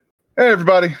Hey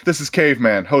everybody, this is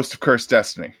Caveman, host of Cursed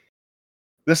Destiny.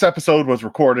 This episode was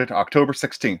recorded October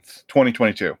 16th,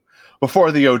 2022,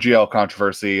 before the OGL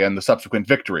controversy and the subsequent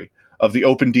victory of the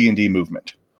Open D&D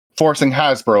movement, forcing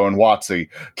Hasbro and WotC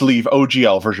to leave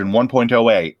OGL version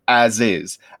 1.0a as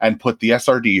is and put the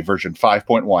SRD version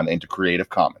 5.1 into Creative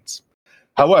Commons.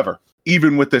 However,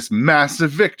 even with this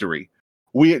massive victory,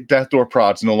 we at Death Door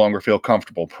Prods no longer feel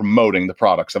comfortable promoting the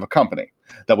products of a company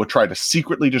that would try to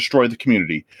secretly destroy the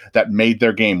community that made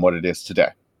their game what it is today.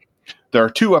 There are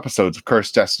 2 episodes of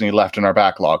Cursed Destiny left in our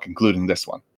backlog, including this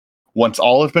one. Once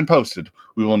all have been posted,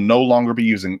 we will no longer be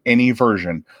using any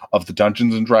version of the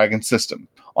Dungeons & Dragons system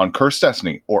on Cursed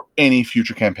Destiny or any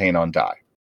future campaign on Die.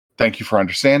 Thank you for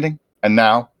understanding, and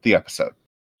now, the episode.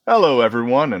 Hello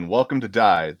everyone, and welcome to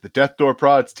Die, the Death Door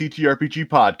Prods TTRPG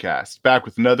podcast, back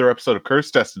with another episode of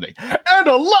Cursed Destiny, and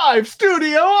a live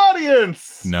studio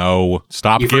audience! No,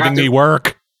 stop giving me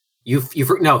work.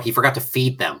 No, he forgot to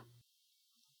feed them.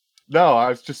 No, I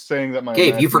was just saying that my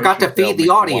Gabe, you forgot to feed the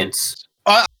audience.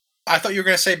 I thought you were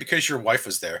going to say because your wife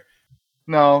was there.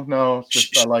 No, it's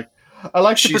just I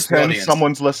like to pretend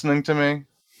someone's listening to me,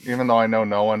 even though I know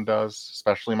no one does,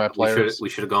 especially my players. We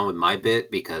should have gone with my bit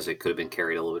because it could have been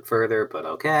carried a little bit further, but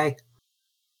okay.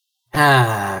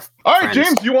 All right,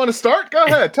 James, you want to start? Go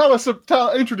ahead.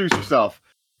 Introduce yourself.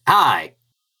 Hi.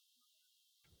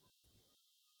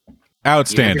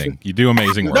 Outstanding. You do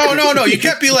amazing work. No. You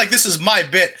can't be like, this is my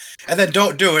bit, and then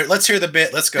don't do it. Let's hear the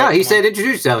bit. Let's go. No, he said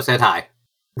introduce yourself. I said hi.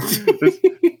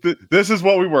 This is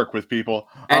what we work with, people.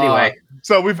 Anyway.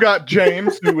 So we've got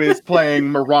James, who is playing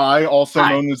Mirai, also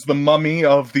known as the mummy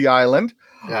of the island.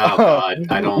 Oh, God.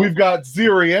 I don't... We've got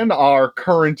Zirian, our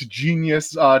current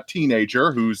genius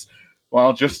teenager, who's,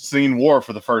 just seen war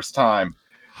for the first time.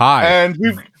 Hi. And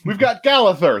we've got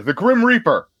Galather, the Grim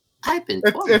Reaper.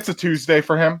 It's a Tuesday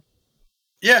for him.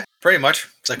 Yeah, pretty much.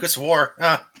 It's like, it's war.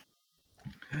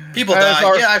 People die.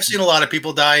 I've seen a lot of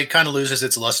people die. It kind of loses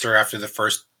its luster after the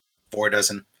first 4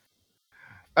 dozen.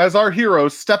 As our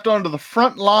heroes stepped onto the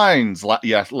front lines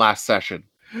last session,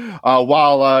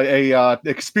 while a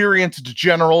experienced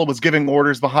general was giving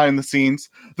orders behind the scenes,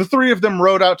 the 3 of them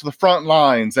rode out to the front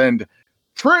lines and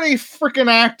pretty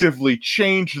freaking actively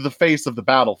changed the face of the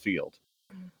battlefield.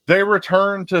 They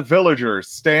returned to villagers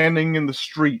standing in the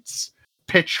streets,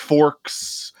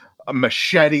 pitchforks,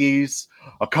 machetes,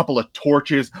 a couple of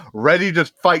torches, ready to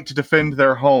fight to defend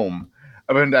their home.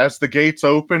 And as the gates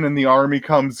open and the army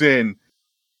comes in,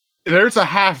 there's a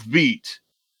half beat,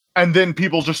 and then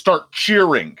people just start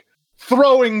cheering,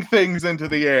 throwing things into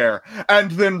the air, and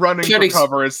then running for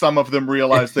cover as some of them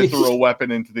realize they threw a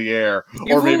weapon into the air,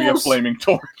 or maybe a flaming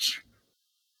torch.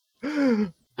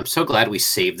 I'm so glad we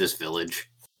saved this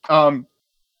village. It's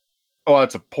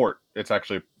a port. It's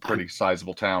actually a pretty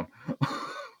sizable town.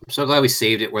 I'm so glad we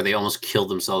saved it where they almost killed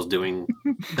themselves doing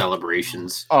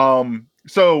celebrations.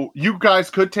 So you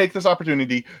guys could take this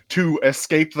opportunity to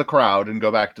escape the crowd and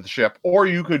go back to the ship, or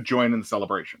you could join in the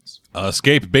celebrations.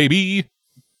 Escape, baby!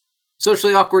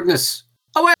 Socially awkwardness.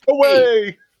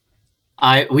 Away!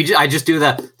 I just do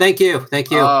that. Thank you.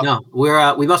 No,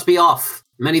 we must be off.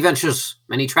 Many ventures,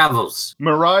 many travels.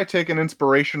 Mirai taking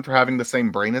inspiration for having the same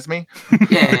brain as me.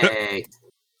 Yay!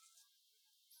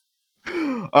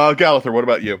 Galather, what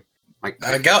about you?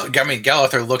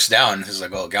 Galather looks down and is like,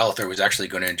 well, Galather was actually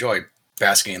going to enjoy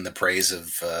basking in the praise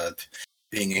of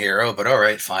being a hero, but all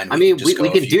right, fine. We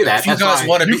can do that.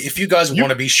 If you guys want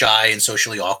to be shy and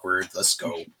socially awkward, let's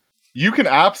go. You can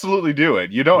absolutely do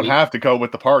it. You don't have to go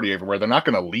with the party everywhere. They're not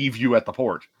going to leave you at the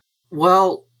port.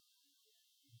 Well,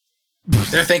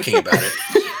 they're thinking about it.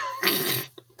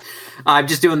 I'm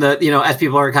just doing as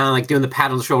people are kind of like doing the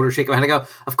pat on the shoulder, shake my hand. I go,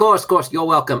 of course, you're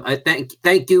welcome.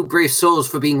 Thank you, brave souls,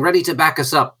 for being ready to back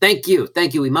us up. Thank you.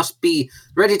 We must be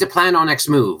ready to plan our next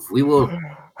move. We will.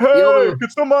 Hey,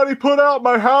 could somebody put out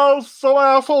my house? Some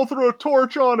asshole threw a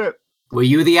torch on it. Were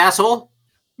you the asshole?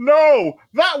 No,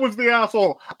 that was the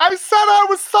asshole. I said I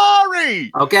was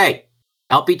sorry. Okay,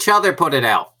 help each other put it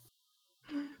out.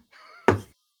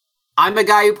 I'm the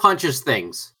guy who punches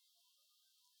things.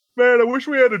 Man, I wish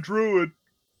we had a druid.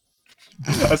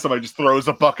 As somebody just throws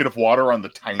a bucket of water on the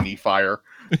tiny fire.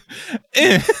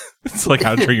 It's like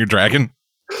How to Train Your Dragon.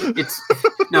 It's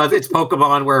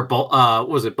Pokemon where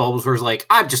Bulbasaur's like,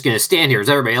 I'm just gonna stand here as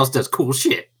everybody else does cool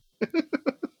shit.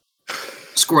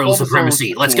 Squirrel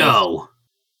supremacy, let's go.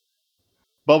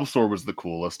 Bulbasaur was the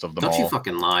coolest of them all. Don't you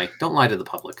fucking lie. Don't lie to the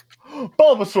public.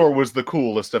 Bulbasaur was the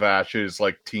coolest of Ash's,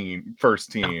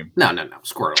 first team. No.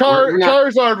 Squirtle.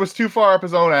 Charizard was too far up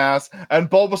his own ass, and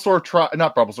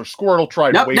Squirtle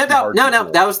tried way too hard.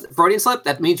 No, that was Freudian slip.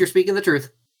 That means you're speaking the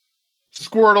truth.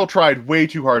 Squirtle tried way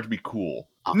too hard to be cool.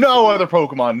 No other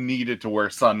Pokemon needed to wear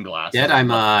sunglasses. Yet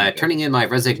I'm turning in my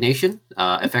resignation,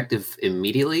 effective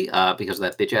immediately, because of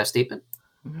that bitch-ass statement.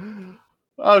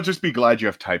 I'll just be glad you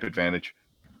have type advantage.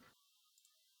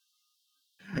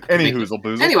 Any hoozle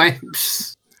boozle. Anyway.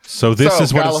 So this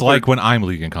is what Galliford, it's like when I'm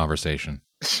leading conversation.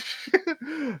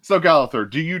 So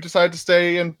Galliford, do you decide to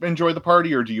stay and enjoy the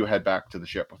party, or do you head back to the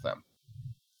ship with them?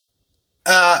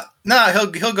 No,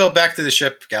 he'll go back to the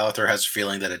ship. Galliford has a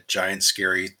feeling that a giant,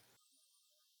 scary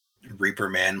Reaper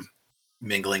man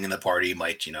mingling in the party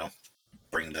might,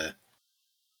 bring the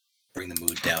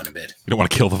mood down a bit. You don't want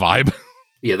to kill the vibe.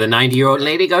 Yeah, the 90-year-old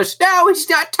lady goes, "No, it's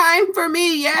not time for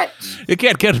me yet." You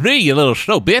can't catch me, you little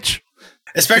snow bitch.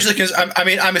 Especially because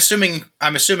I'm assuming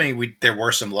there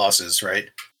were some losses, right?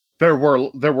 There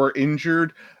were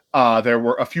injured. There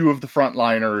were a few of the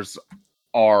frontliners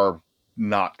are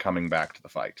not coming back to the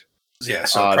fight. Yeah,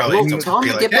 so probably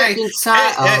get back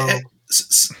inside.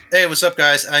 Hey, what's up,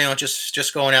 guys?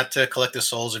 Just going out to collect the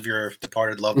souls of your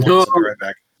departed loved ones. I'll be right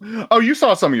back. Oh, you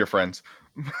saw some of your friends.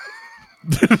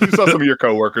 You saw some of your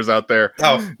coworkers out there.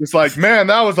 Oh, it's like, man,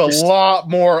 that was a lot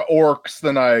more orcs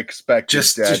than I expected.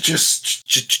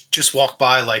 Just walk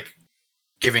by, like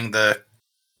giving the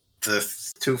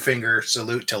 2-finger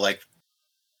salute to like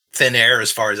thin air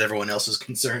as far as everyone else is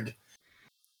concerned.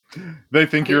 They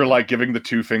think you're like giving the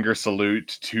 2-finger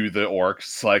salute to the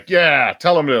orcs. Like, yeah,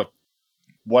 tell them to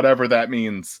whatever that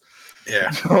means.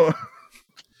 Yeah,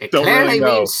 it clearly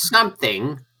means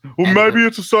something. Well, maybe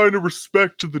it's a sign of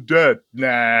respect to the dead.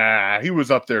 Nah, he was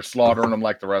up there slaughtering them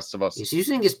like the rest of us. He's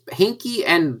using his pinky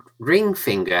and ring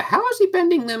finger. How is he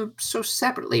bending them so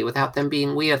separately without them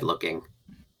being weird looking?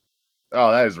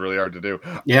 Oh, that is really hard to do.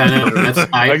 Yeah, no,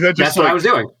 that's what I was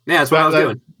doing. Yeah, that's what I was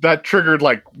doing. That triggered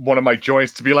like one of my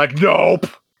joints to be like, nope.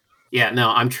 Yeah,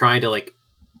 no, I'm trying to like.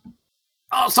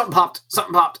 Oh, something popped.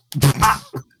 Ah.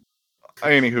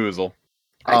 Any hoozle.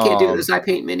 I can't do this. I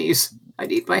paint minis. I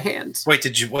need my hands. Wait,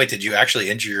 did you actually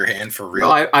injure your hand for real?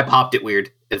 No, I popped it weird.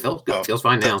 It feels good. Feels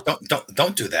fine now.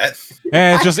 Don't do that.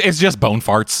 It's just bone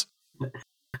farts.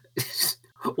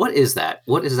 What is that?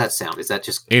 What is that sound? Is that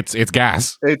just? It's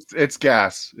gas. It's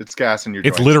gas. It's gas in your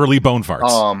joints. It's literally bone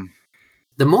farts.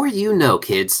 The more you know,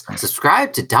 kids.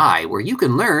 Subscribe to Die, where you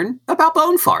can learn about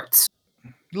bone farts.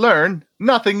 Learn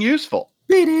nothing useful.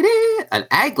 An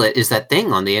aglet is that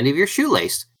thing on the end of your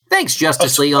shoelace. Thanks,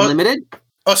 Justice League Unlimited.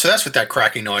 Oh, so that's what that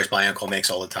cracking noise my uncle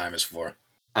makes all the time is for.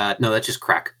 No, that's just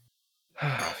crack.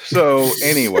 So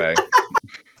anyway,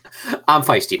 I'm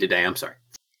feisty today. I'm sorry.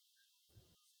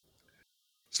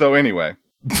 So anyway,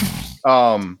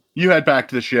 you head back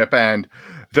to the ship, and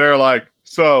they're like,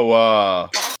 "So,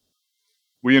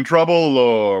 we in trouble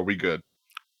or we good?"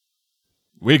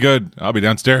 We good. I'll be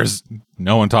downstairs.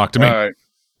 No one talk to me. All right,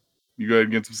 you go ahead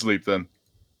and get some sleep then.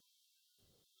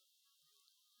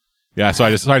 Yeah, so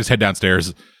I just head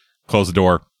downstairs, close the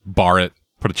door, bar it,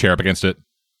 put a chair up against it.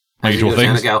 Usual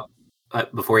things.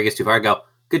 Before he gets too far, I go,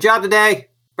 "Good job today.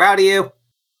 Proud of you.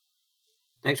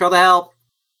 Thanks for all the help."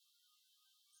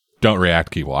 Don't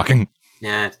react. Keep walking.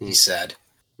 Yeah, he's sad.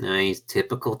 No, he's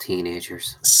typical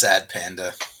teenagers. Sad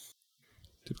panda.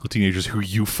 Typical teenagers who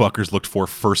you fuckers looked for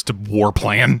first to war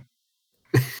plan.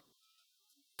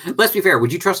 Let's be fair.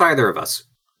 Would you trust either of us?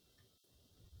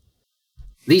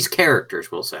 These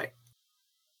characters, we'll say.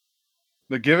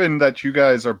 But given that you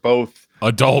guys are both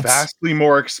adults, vastly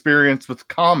more experienced with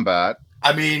combat,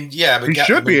 I mean, yeah, but we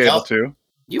should be able to.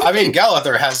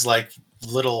 Galliford has like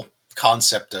little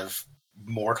concept of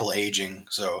mortal aging,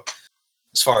 so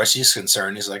as far as he's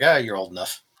concerned, he's like, you're old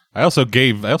enough. I also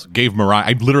gave Mariah.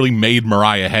 I literally made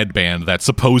Mariah a headband that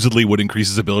supposedly would increase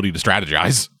his ability to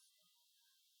strategize.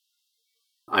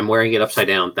 I'm wearing it upside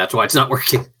down. That's why it's not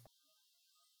working.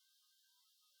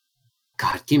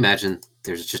 God, can you imagine?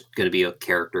 There's just going to be a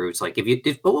character who's like,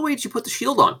 what way did you put the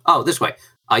shield on? Oh, this way.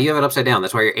 You have it upside down.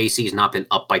 That's why your AC has not been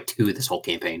up by 2 this whole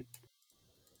campaign.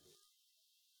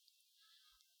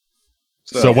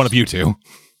 So one of you two.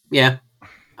 Yeah,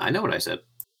 I know what I said.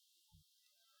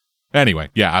 Anyway,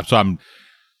 yeah. So I'm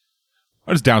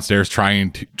just downstairs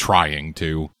trying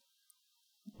to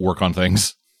work on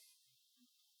things.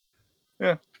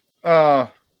 Yeah.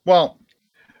 Well,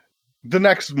 the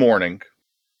next morning,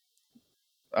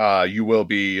 you will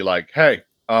be like, hey,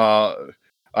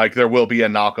 like there will be a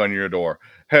knock on your door.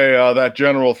 Hey, that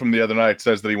general from the other night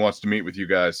says that he wants to meet with you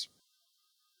guys.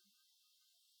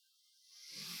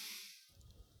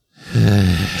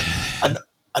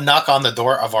 A knock on the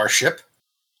door of our ship?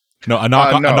 No, a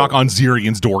knock on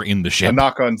Zirian's door in the ship. A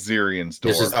knock on Zirian's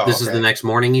door. This is the next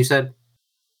morning, you said?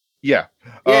 Yeah.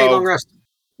 Yay, long rest.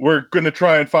 We're going to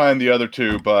try and find the other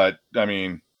two, but, I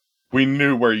mean, we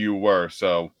knew where you were,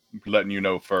 so letting you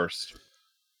know first.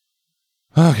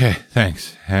 Okay,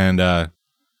 thanks. And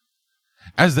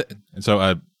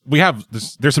we have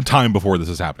this. There's some time before this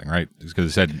is happening, right?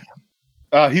 Because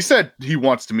He said he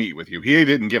wants to meet with you. He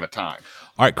didn't give a time.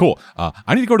 all right, cool.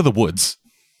 I need to go to the woods.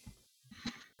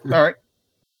 All right.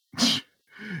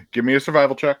 Give me a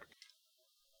survival check.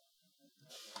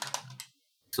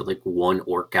 So like one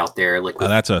orc out there, like with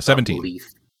That's a 17.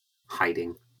 leaf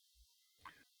hiding.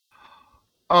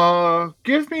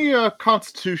 Give me a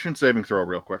Constitution saving throw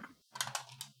real quick.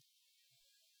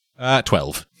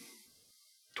 12.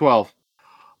 12.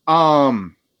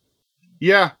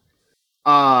 Yeah.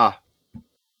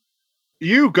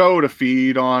 You go to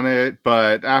feed on it,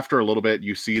 but after a little bit,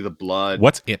 you see the blood.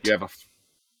 What's it? You have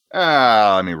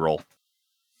let me roll.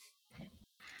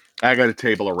 I got a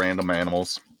table of random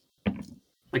animals.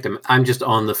 Like I'm just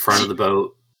on the front of the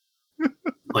boat,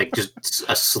 like just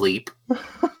asleep.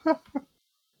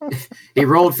 He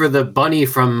rolled for the bunny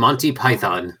from Monty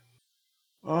Python.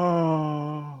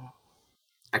 Oh.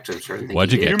 Actually, I'm starting to think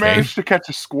What'd he you did. get? You managed to catch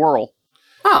a squirrel.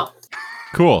 Oh,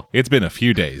 Cool. It's been a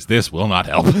few days. This will not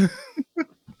help.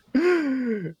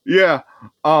 Yeah.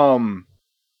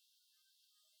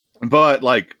 But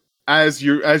like as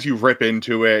you rip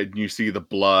into it and you see the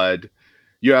blood,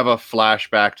 you have a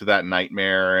flashback to that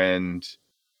nightmare, and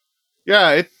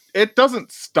yeah, it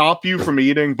doesn't stop you from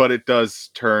eating, but it does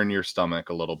turn your stomach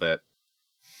a little bit.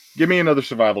 Give me another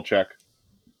survival check.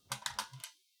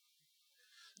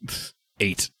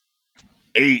 8.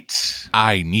 8.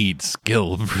 I need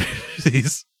skill for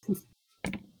these.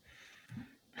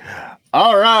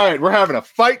 All right, we're having a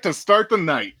fight to start the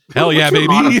night. Hell yeah, what's your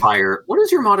baby. Modifier? What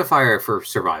is your modifier for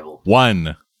survival?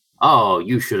 1. Oh,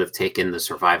 you should have taken the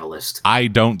survivalist. I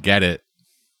don't get it.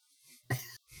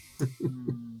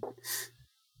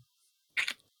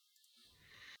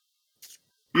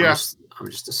 Yeah, I'm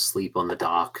just asleep on the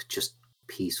dock, just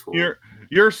peaceful.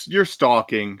 you're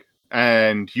stalking,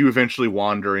 and you eventually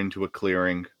wander into a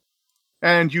clearing,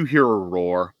 and you hear a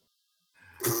roar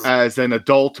as an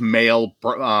adult male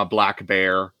black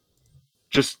bear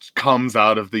just comes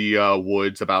out of the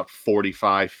woods about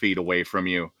 45 feet away from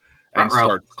you and Ruh-roh.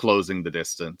 starts closing the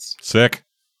distance. Sick.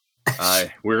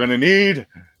 We're gonna need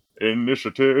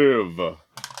initiative.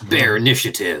 Bear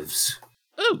initiatives.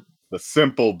 The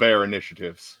simple bear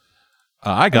initiatives.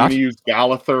 I I'm got gonna use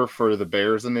Galather for the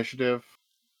bear's initiative.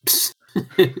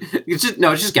 It's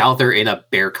just Gallagher in a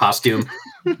bear costume.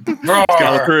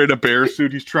 Galather in a bear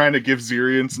suit. He's trying to give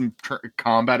Zirian some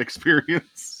combat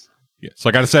experience. Yeah, so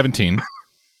I got a 17.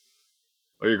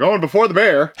 Well, you're going before the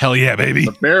bear. Hell yeah, baby.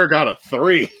 The bear got a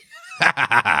 3.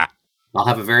 I'll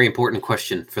have a very important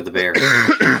question for the bear.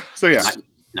 So yeah,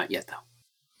 Not yet, though.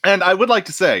 and I would like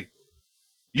to say,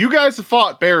 you guys have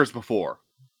fought bears before.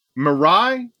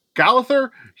 Mirai, Galather,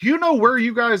 you know where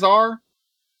you guys are.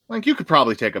 Like, you could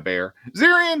probably take a bear.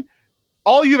 Zirian,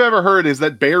 all you've ever heard is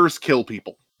that bears kill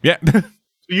people. Yeah.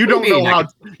 You What don't do you know mean? how.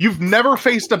 You've never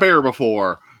faced a bear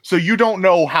before, so you don't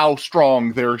know how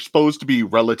strong they're supposed to be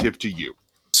relative to you.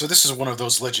 So this is one of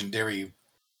those legendary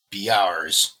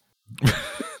BRs.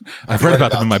 I've read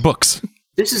about them in my books.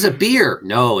 This is a beer.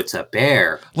 No, it's a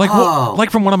bear.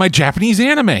 Like from one of my Japanese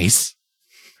animes.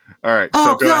 All right,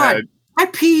 Oh, so go God. ahead. I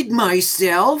peed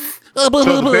myself. So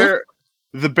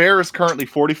the bear is currently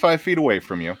 45 feet away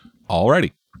from you.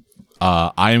 Alrighty.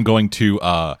 I am going to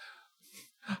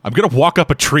walk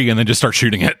up a tree and then just start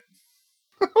shooting it.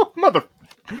 Oh, mother.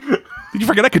 Did you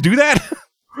forget I could do that?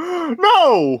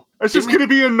 No! It's just going to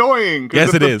be annoying. 'Cause Yes,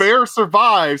 if it the is. bear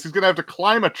survives, he's going to have to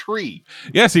climb a tree.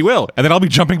 Yes, he will. And then I'll be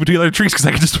jumping between other trees because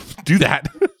I can just do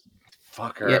that.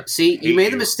 Fucker. Yeah, see, you Hate made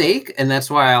you. a mistake, and that's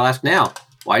why I'll ask now.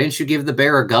 Why didn't you give the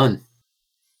bear a gun?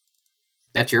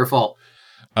 That's your fault.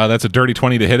 That's a dirty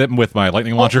 20 to hit him with my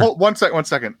lightning launcher. Hold, 1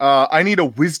 second. I need a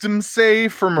wisdom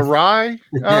save for Mirai,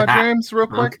 James, real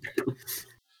quick.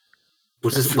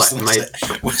 Was this what? Am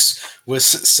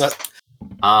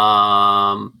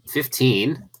I,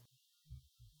 15.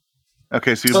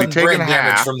 Okay, so you'll be Sudden taking brain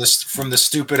damage half. from the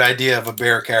stupid idea of a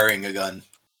bear carrying a gun.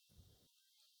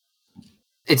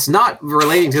 It's not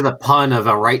relating to the pun of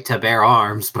a right to bear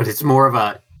arms, but it's more of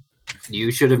a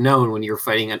you should have known when you're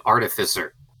fighting an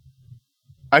artificer.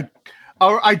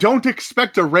 I don't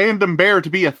expect a random bear to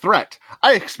be a threat.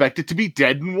 I expect it to be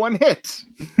dead in one hit.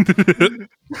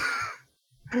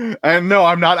 And no,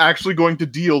 I'm not actually going to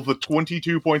deal the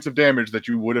 22 points of damage that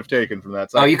you would have taken from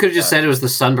that side. Oh, you could have just said it was the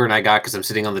sunburn I got because I'm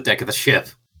sitting on the deck of the ship.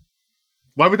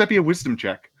 Why would that be a wisdom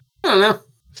check? I don't know.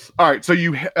 All right, so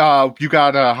you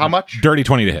got how much? Dirty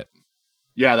 20 to hit.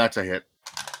 Yeah, that's a hit.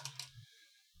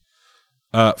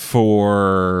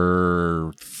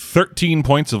 For 13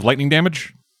 points of lightning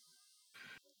damage.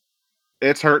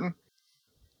 It's hurting.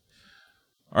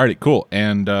 Alrighty, cool.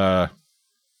 And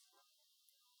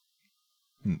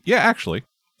yeah, actually,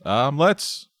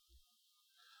 let's.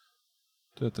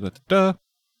 Yeah,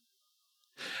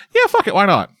 fuck it. Why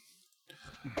not?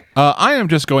 I am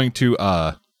just going to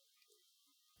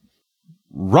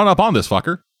run up on this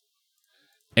fucker,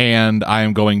 and I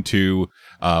am going to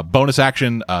bonus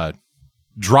action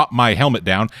drop my helmet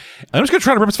down. I'm just going to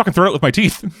try to rip his fucking throat with my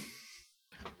teeth.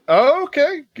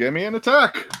 Okay, give me an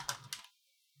attack.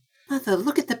 Mother,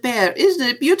 look at the bear. Isn't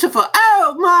it beautiful?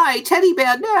 Oh, my teddy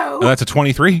bear, no. That's a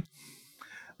 23.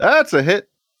 That's a hit.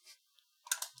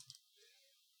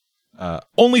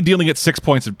 Only dealing at 6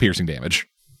 points of piercing damage.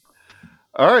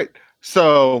 All right.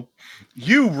 So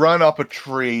you run up a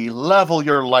tree, level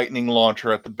your lightning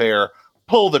launcher at the bear,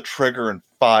 pull the trigger and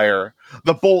fire.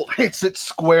 The bolt hits it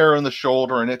square in the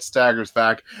shoulder and it staggers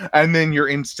back. And then your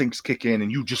instincts kick in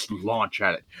and you just launch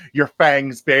at it. Your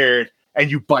fangs bared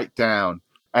and you bite down.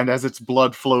 And as its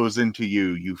blood flows into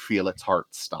you, you feel its heart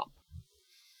stop.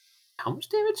 How much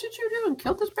damage did you do and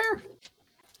kill this bear?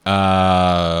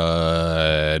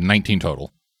 19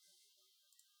 total.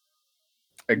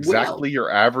 Exactly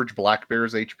your average black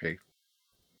bear's HP.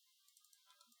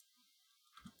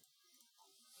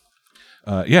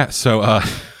 So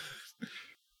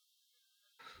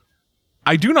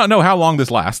I do not know how long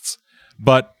this lasts,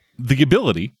 but the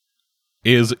ability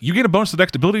is you get a bonus to the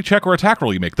next ability check or attack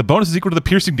roll you make. The bonus is equal to the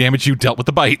piercing damage you dealt with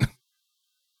the bite.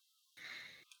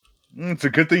 It's a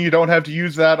good thing you don't have to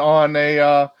use that on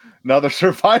another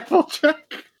survival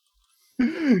check.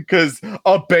 Because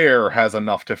a bear has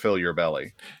enough to fill your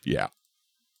belly. Yeah.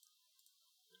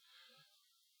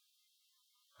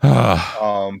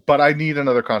 But I need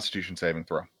another Constitution saving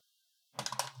throw.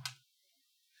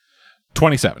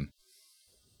 27.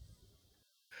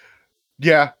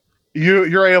 Yeah,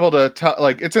 you're able to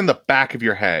like it's in the back of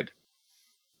your head,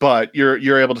 but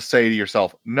you're able to say to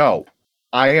yourself, "No,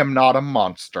 I am not a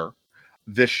monster.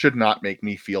 This should not make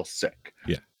me feel sick.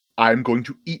 Yeah, I'm going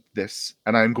to eat this,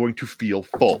 and I'm going to feel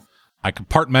full." I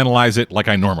compartmentalize it like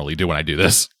I normally do when I do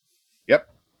this. Yep.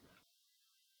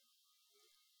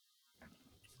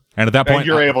 And at that point, and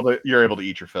you're able to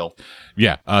eat your fill.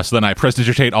 Yeah. So then I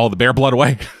prestidigitate all the bear blood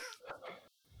away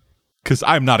because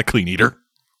I'm not a clean eater,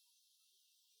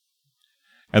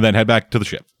 and then head back to the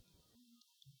ship.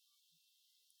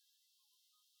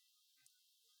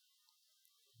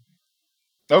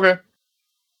 Okay.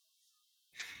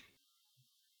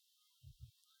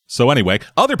 So anyway,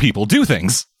 other people do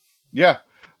things. Yeah.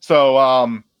 So,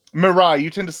 Mirai, you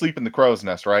tend to sleep in the crow's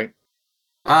nest, right?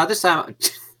 This time,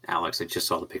 Alex, I just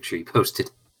saw the picture you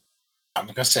posted. I'm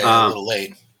gonna say a little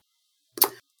late.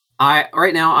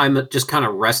 Right now I'm just kind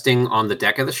of resting on the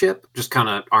deck of the ship, just kind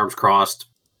of arms crossed.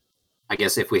 I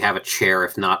guess if we have a chair,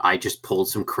 if not, I just pulled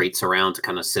some crates around to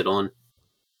kind of sit on.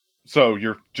 So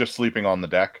you're just sleeping on the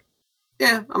deck?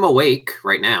 Yeah, I'm awake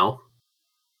right now.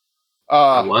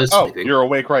 I was sleeping. You're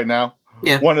awake right now?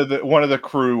 Yeah. One of the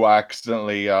crew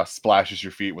accidentally splashes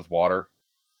your feet with water.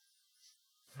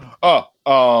 It's all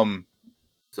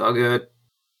good.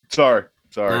 Sorry.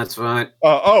 That's fine.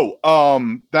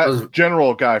 That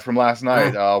general guy from last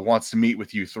night wants to meet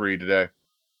with you three today.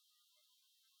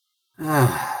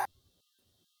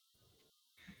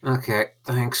 Okay,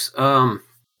 thanks. Do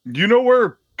you know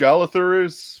where Galathur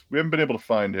is? We haven't been able to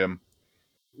find him.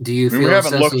 Do you feel we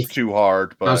haven't a sense looked too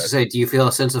hard, but I was to say, do you feel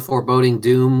a sense of foreboding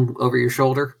doom over your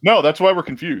shoulder? No, that's why we're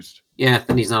confused. Yeah,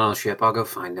 then he's not on the ship. I'll go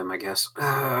find him, I guess.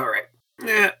 All right.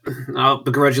 Yeah. I'll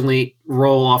begrudgingly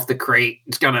roll off the crate.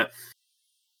 It's gonna.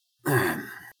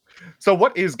 So,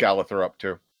 what is Galathur up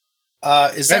to?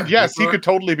 Yes, he could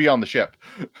totally be on the ship.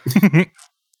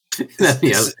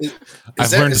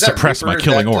 I've learned to suppress my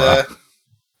killing aura.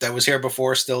 That was here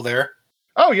before, still there.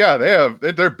 Oh yeah,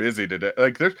 they're busy today.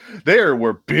 Like they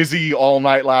were busy all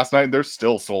night last night, and there's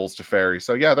still souls to ferry.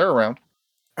 So yeah, they're around.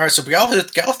 All right, so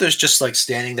Galathur's just like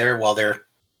standing there while they're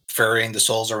ferrying the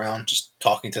souls around, just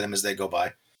talking to them as they go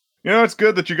by. You know, it's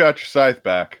good that you got your scythe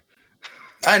back.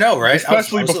 I know, right?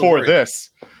 Especially before this.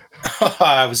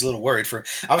 I was a little worried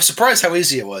I was surprised how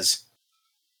easy it was.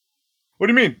 What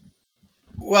do you mean?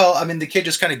 Well, I mean, the kid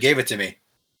just kind of gave it to me.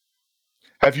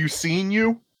 Have you seen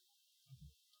you?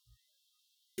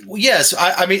 Well, yes,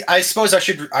 I mean, I suppose I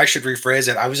should rephrase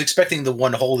it. I was expecting the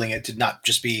one holding it to not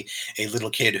just be a little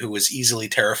kid who was easily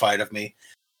terrified of me.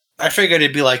 I figured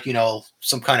it'd be like,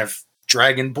 some kind of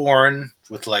dragonborn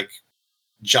with like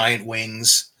giant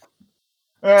wings.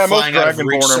 Most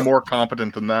dragonborn are more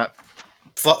competent than that.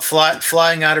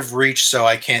 Flying out of reach, so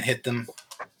I can't hit them.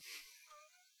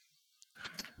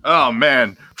 Oh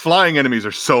man, flying enemies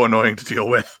are so annoying to deal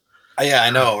with. Yeah,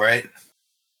 I know, right?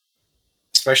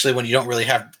 especially when you don't really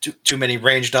have too many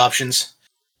ranged options.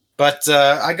 But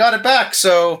I got it back,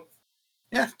 so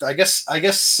yeah, I guess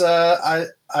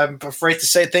I'm afraid to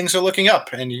say things are looking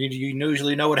up, and you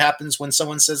usually know what happens when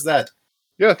someone says that.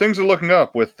 Yeah, things are looking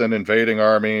up with an invading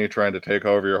army trying to take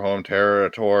over your home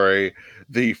territory,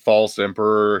 the false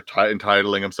emperor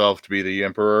entitling himself to be the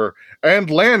emperor,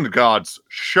 and land gods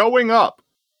showing up.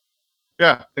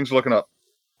 Yeah, things are looking up.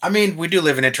 I mean, we do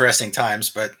live in interesting times,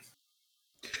 but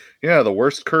yeah, the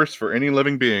worst curse for any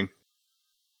living being.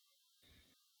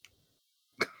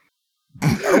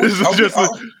 This is just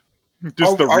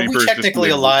the are Reapers. We technically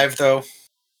alive, though?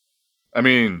 I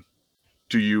mean,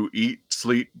 do you eat,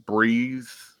 sleep, breathe?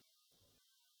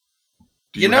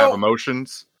 Do you have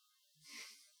emotions?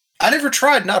 I never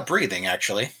tried not breathing,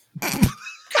 actually.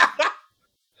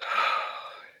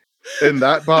 In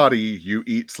that body, you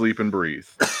eat, sleep, and breathe.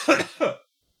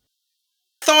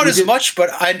 Thought as much, but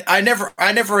I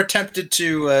never attempted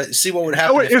to see what would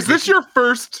happen. Oh, wait, is this your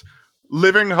first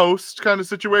living host kind of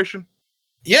situation?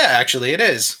 Yeah, actually, it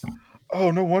is.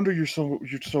 Oh, no wonder you're so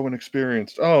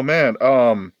inexperienced. Oh man,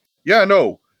 yeah,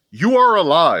 no, you are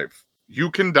alive.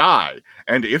 You can die,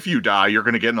 and if you die, you're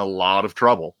going to get in a lot of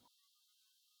trouble.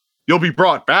 You'll be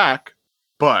brought back,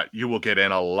 but you will get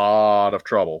in a lot of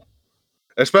trouble,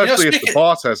 especially if the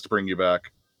boss has to bring you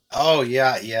back. Oh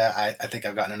yeah. I think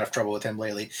I've gotten enough trouble with him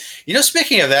lately.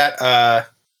 Speaking of that,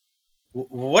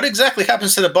 what exactly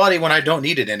happens to the body when I don't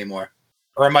need it anymore,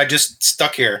 or am I just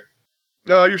stuck here?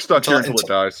 No, you're stuck here until it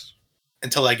dies.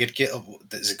 Until I get killed.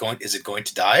 Is it going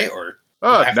to die, or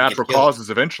natural causes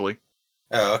eventually?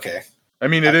 Oh, okay. I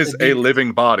mean, it is a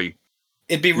living body.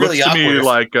 It'd be really Looks to awkward. me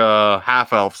like a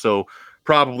half elf, so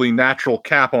probably natural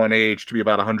cap on age to be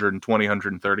about 120,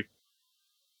 130.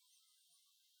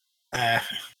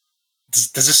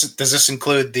 Does this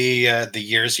include the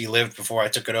years he lived before I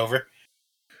took it over?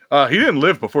 He didn't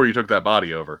live before you took that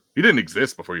body over. He didn't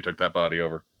exist before you took that body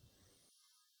over.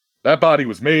 That body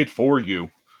was made for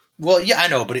you. Well, yeah, I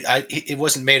know, but it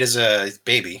wasn't made as a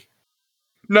baby.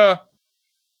 No.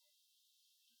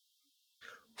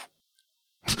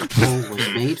 Oh, was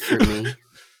made for me.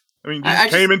 I mean,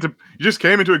 you just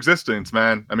came into existence,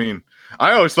 man. I mean,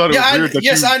 I always thought it was weird that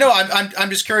yes, I know.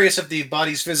 I'm just curious if the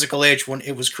body's physical age when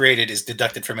it was created is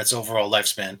deducted from its overall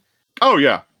lifespan. Oh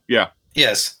yeah.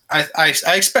 Yes, I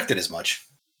expected as much.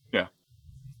 Yeah.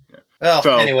 Well,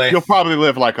 so, anyway, you'll probably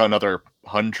live like another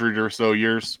 100 or so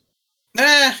years.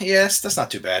 Yes, that's not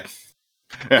too bad.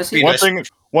 Yeah.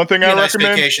 One thing I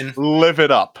recommend: vacation. Live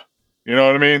it up. You know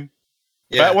what I mean?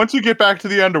 Yeah. Once you get back to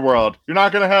the underworld, you're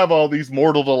not going to have all these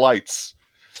mortal delights.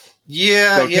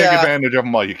 Yeah, so take advantage of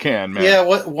them while you can, man. Yeah,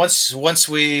 once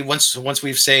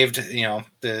we've saved,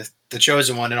 the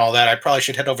chosen one and all that, I probably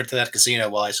should head over to that casino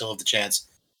while I still have the chance.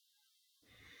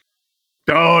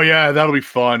 Oh yeah, that'll be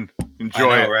fun.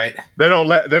 Enjoy it. Right? They don't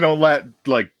let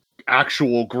like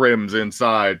actual Grims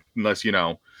inside unless you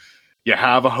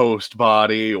have a host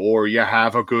body or you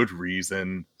have a good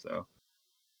reason. So.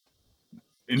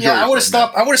 I would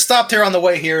have stopped here on the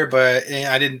way here, but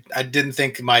I didn't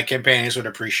think my companions would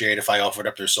appreciate if I offered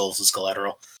up their souls as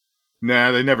collateral.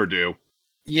 Nah, they never do.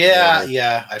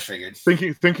 Yeah, I figured.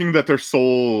 Thinking that their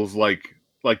souls like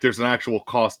there's an actual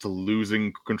cost to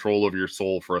losing control of your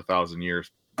soul for 1,000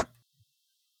 years.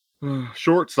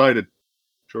 Short-sighted.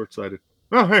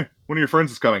 Oh, hey, one of your friends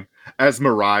is coming. As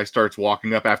Mirai starts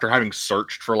walking up after having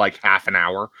searched for like half an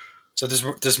hour. So does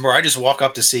Mirai just walk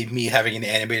up to see me having an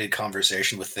animated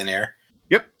conversation with thin air?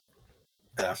 Yep.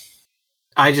 Yeah.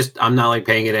 I'm not like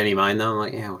paying it any mind though. I'm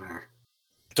like, yeah, whatever.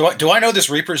 Do I know this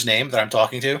Reaper's name that I'm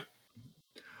talking to?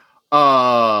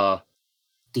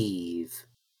 Steve.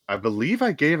 I believe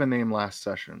I gave a name last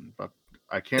session, but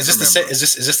I can't. Is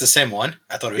this the same one?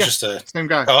 I thought it was just a same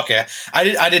guy. Oh, okay. I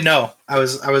didn't know. I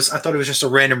thought it was just a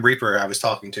random Reaper I was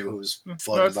talking to who was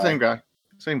floating by.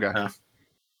 Same guy. Oh.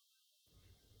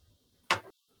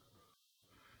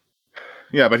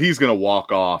 Yeah, but he's gonna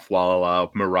walk off while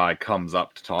Mirai comes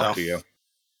up to talk to you.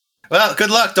 Well, good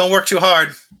luck. Don't work too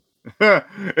hard.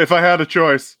 If I had a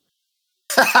choice.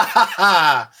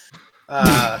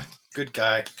 Good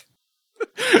guy.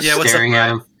 Yeah, what's Staring up, at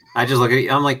him. I just look at you.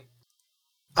 I'm like,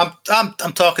 I'm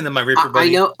talking to my Reaper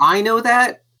buddy. I know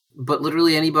that, but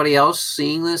literally anybody else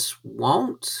seeing this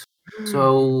won't.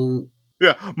 So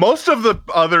yeah, most of the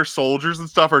other soldiers and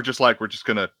stuff are just like, we're just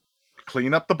gonna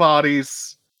clean up the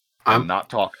bodies. I'm not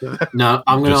talk to them. No,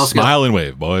 I'm gonna just smile and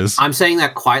wave, boys. I'm saying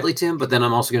that quietly to him, but then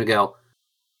I'm also gonna go.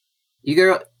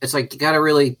 It's like you gotta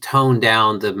really tone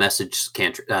down the message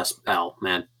spell,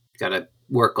 man. You gotta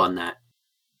work on that.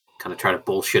 Kind of try to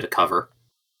bullshit a cover.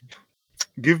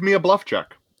 Give me a bluff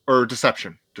check or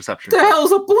deception. The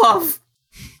hell's a bluff?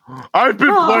 I've been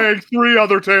Oh. playing 3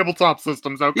 other tabletop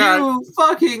systems, okay? You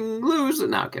fucking lose.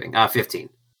 No, kidding. 15.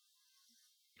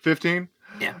 15?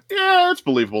 Yeah. Yeah, it's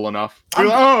believable enough.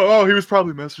 I'm- He was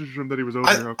probably messaging him that he was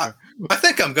over there. Okay. I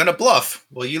think I'm gonna bluff.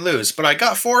 Well, you lose, but I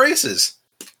got 4 aces.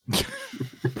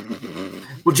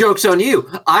 Well, joke's on you.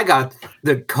 I got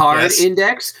the card Yes.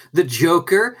 index, the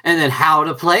Joker, and then how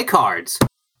to play cards.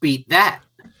 Beat that.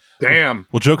 Damn.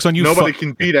 Well, joke's on you. Nobody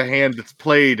can beat a hand that's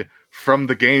played from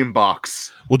the game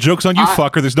box. Well, joke's on you, I-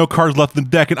 fucker. There's no cards left in the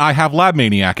deck, and I have Lab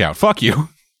Maniac out. Fuck you.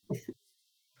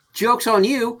 Joke's on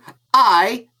you.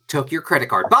 I took your credit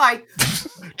card. Bye.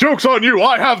 Joke's on you,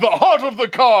 I have the heart of the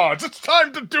cards. It's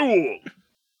time to duel.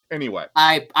 Anyway.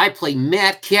 I play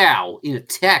Mad Cow in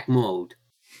attack mode.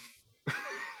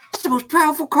 It's the most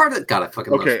powerful card. God, I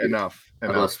fucking love Okay, Speedo. enough. I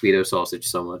love Speedo sausage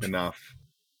so much. Enough.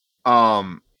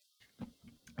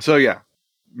 So yeah,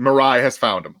 Mirai has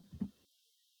found him.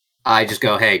 I just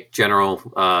go, hey, General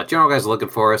guy's looking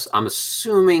for us. I'm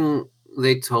assuming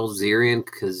they told Zirian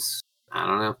because I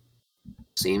don't know.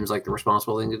 Seems like the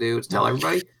responsible thing to do is tell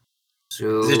everybody.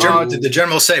 So Did the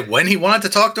general say when he wanted to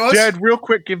talk to us? Jed, real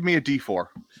quick, give me a D4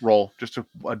 roll. Just a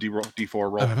D4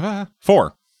 roll.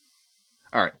 4.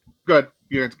 All right, good.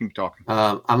 You guys can keep talking.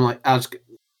 I'm like,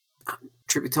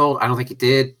 truth be told, I don't think he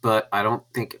did, but I don't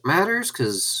think it matters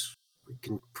because we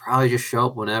can probably just show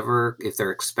up whenever if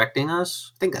they're expecting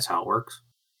us. I think that's how it works.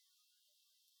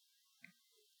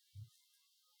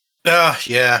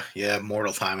 Yeah,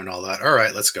 mortal time and all that. All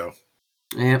right, let's go.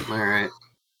 Yep, all right.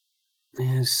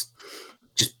 Yes,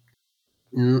 just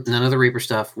none of the Reaper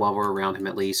stuff while we're around him.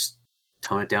 At least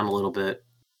tone it down a little bit.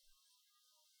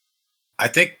 I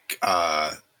think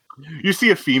You see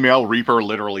a female Reaper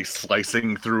literally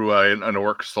slicing through an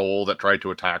orc soul that tried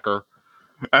to attack her,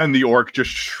 and the orc just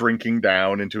shrinking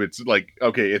down into its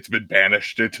it's been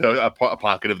banished into a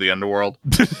pocket of the underworld.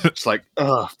 It's like,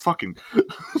 fucking,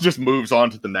 just moves on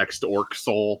to the next orc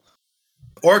soul.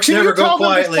 orcs Can never you go tell them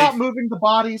to quietly. stop moving the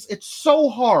bodies? It's so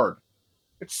hard.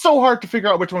 It's so hard to figure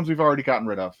out which ones we've already gotten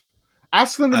rid of.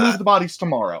 Ask them to move the bodies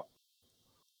tomorrow.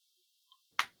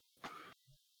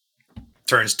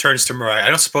 Turns to Mariah. I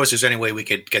don't suppose there's any way we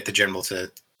could get the general to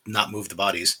not move the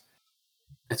bodies.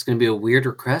 It's going to be a weird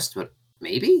request, but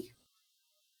maybe.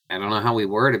 I don't know how we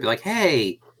word it. Be like,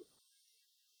 hey,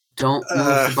 don't move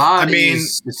the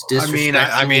bodies. It's I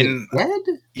mean, dead.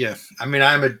 Yeah, I mean,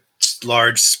 I'm a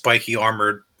large, spiky,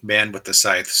 armored man with the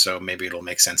scythe, so maybe it'll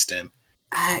make sense to him.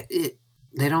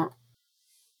 They don't.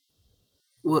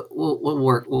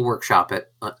 We'll workshop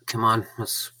it. Come on,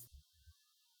 let's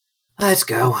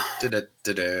go.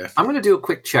 I'm gonna do a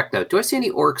quick check though. Do I see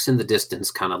any orcs in the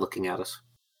distance, kind of looking at us,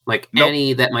 like Nope.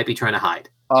 any that might be trying to hide?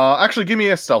 Actually, give me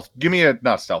a stealth. Give me a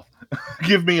not stealth.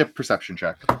 Give me a perception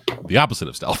check. The opposite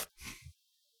of stealth.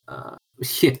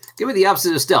 Yeah, give me the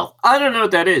opposite of stealth. I don't know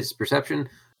what that is. Perception.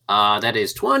 That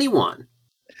is 21.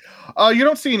 You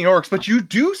don't see any orcs, but you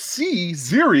do see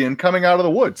Zirian coming out of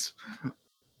the woods, All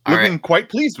looking right. quite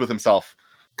pleased with himself.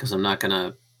 Because I'm not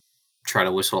gonna try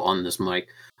to whistle on this mic.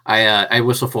 I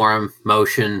whistle for him,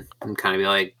 motion, and kind of be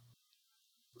like,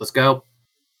 "Let's go."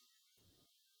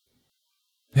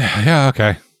 Yeah,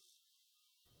 okay.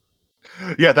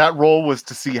 Yeah, that roll was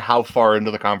to see how far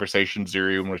into the conversation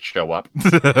Zirian would show up.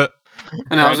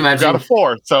 And I was You got imagining a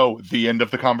 4, so the end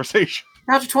of the conversation.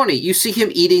 after 20, you see him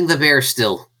eating the bear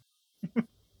still. I'm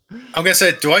gonna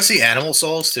say, do I see animal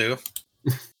souls too?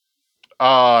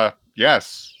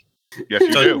 Yes,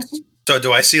 you So, do. so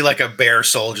do I see like a bear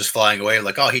soul just flying away?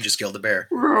 Like, oh, he just killed a bear.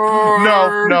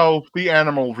 No, the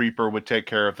animal reaper would take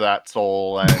care of that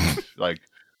soul, and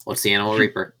What's the animal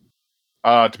reaper?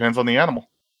 depends on the animal.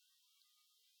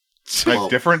 Like Well,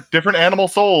 different animal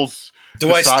souls.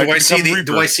 Do I decide to see become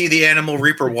the reapers. animal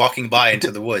reaper walking by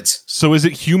into the woods? So is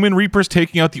it human reapers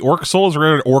taking out the orc souls, or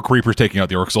are it orc reapers taking out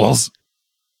the orc souls?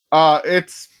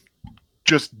 It's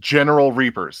just general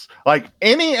reapers. Like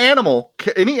any animal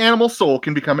soul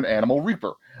can become an animal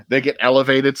reaper. They get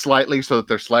elevated slightly so that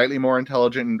they're slightly more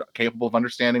intelligent and capable of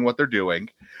understanding what they're doing.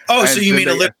 Oh, And so you then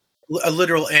mean they- a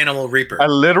literal animal reaper? A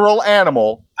literal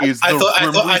animal is I the thought you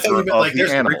reaper meant like of there's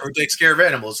the a animal. reaper who takes care of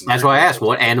animals. that's why I asked,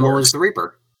 what animal is the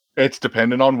reaper? It's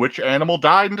dependent on which animal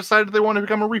died and decided they want to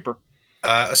become a reaper.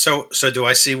 So do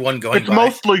I see one going It's by?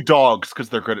 mostly dogs because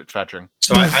they're good at fetching.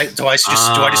 So do I just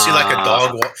see like a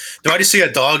dog? Do I just see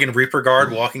a dog in reaper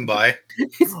guard walking by?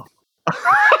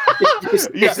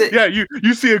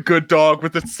 You see a good dog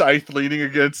with its scythe leaning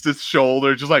against its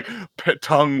shoulder, just like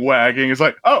tongue wagging. It's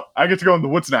like, oh, I get to go in the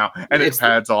woods now, and it It's-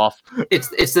 pads off.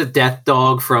 It's the death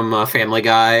dog from Family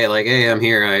Guy. Like, hey, I'm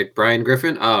here. Brian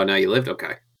Griffin. Oh, now you lived.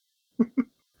 Okay.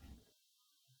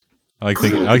 I like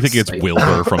thinking it's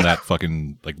Wilbur from that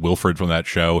fucking like Wilfred from that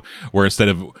show, where instead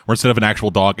of an actual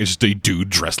dog, it's just a dude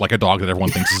dressed like a dog that everyone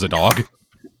thinks is a dog.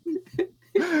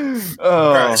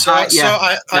 Right, so sense.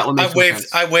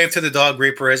 I wave to the dog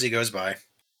Reaper as he goes by.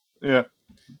 Yeah.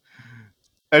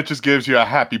 It just gives you a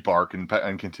happy bark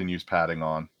and continues patting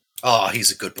on. Oh,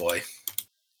 he's a good boy.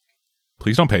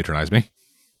 Please don't patronize me.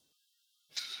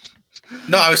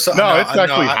 No, I was. It's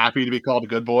actually happy to be called a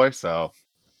good boy. So.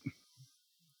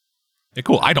 Yeah,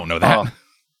 cool. I don't know that.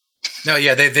 No,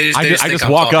 yeah, they just. I just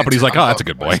walk up and he's like, "Oh, that's a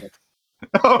good boy."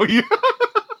 Oh yeah.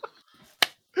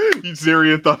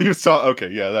 Syrian thought you saw. Okay,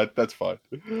 yeah, that's fine.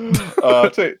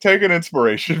 Take an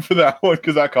inspiration for that one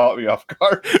because that caught me off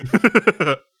guard.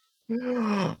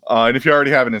 And if you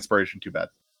already have an inspiration, too bad.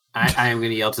 I am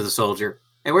going to yell to the soldier.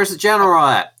 Hey, where's the general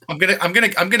at? I'm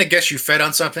gonna guess you fed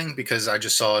on something because I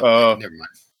just saw it. Never mind.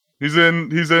 He's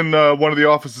in one of the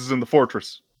offices in the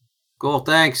fortress. Cool,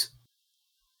 thanks.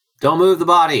 Don't move the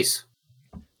bodies.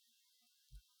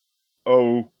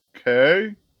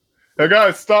 Okay. Hey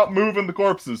guys, stop moving the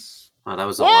corpses. Oh, that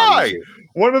was a lot easier.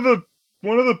 One of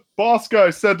the boss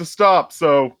guys said to stop.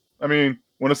 So I mean,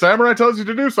 when a samurai tells you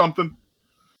to do something,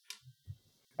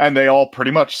 and they all pretty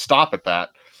much stop at that.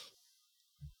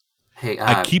 Hey,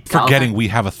 I keep forgetting we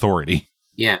have authority.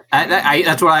 Yeah,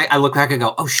 that's what I look back and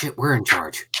go, oh shit, we're in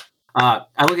charge. I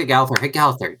look at Gallagher. Hey,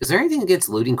 Gallagher, is there anything against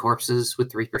looting corpses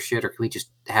with Reaper shit, or can we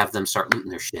just have them start looting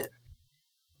their shit?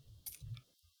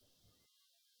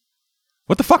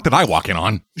 What the fuck did I walk in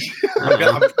on? I'm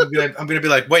gonna be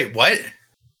like, wait, what?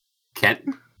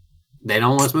 They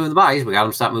don't want us moving the bodies. We got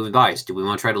them to stop moving bodies. Do we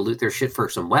want to try to loot their shit for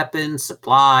some weapons,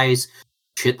 supplies,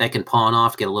 shit they can pawn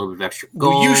off, get a little bit of extra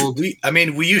gold?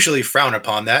 We usually frown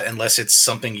upon that unless it's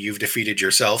something you've defeated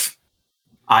yourself.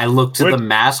 I look to the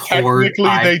mass horde.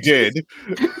 Technically, they did.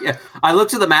 Yeah, I look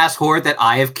to the mass horde that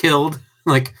I have killed.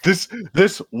 Like this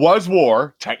was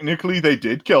war. Technically, they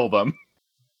did kill them.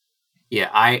 Yeah,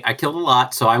 I killed a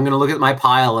lot, so I'm going to look at my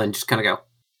pile and just kind of go,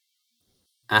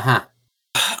 uh-huh.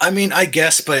 I mean, I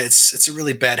guess, but it's a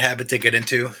really bad habit to get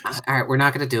into. All right, we're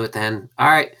not going to do it then. All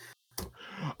right.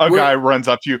 A guy runs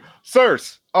up to you.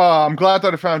 Sirs, I'm glad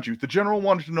that I found you. The general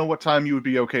wanted to know what time you would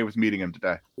be okay with meeting him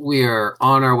today. We're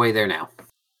on our way there now.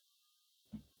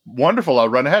 Wonderful, I'll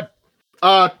run ahead.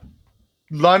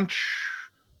 Lunch,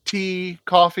 tea,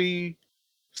 coffee,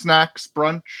 snacks,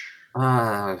 brunch?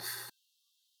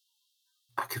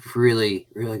 I could really,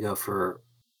 really go for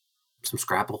some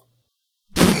Scrapple.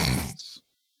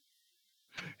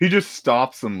 He just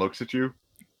stops and looks at you.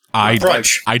 I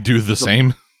do the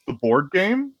same. The board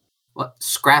game? What?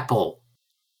 Scrapple.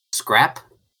 Scrap?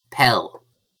 Pell.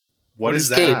 What is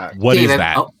Gabe, that? What Gabe, is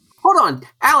that? Oh, hold on.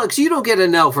 Alex, you don't get a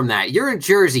no from that. You're in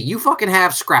Jersey. You fucking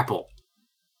have Scrapple.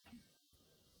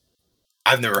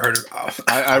 I've never heard of.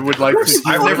 I would like to.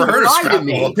 I've never heard of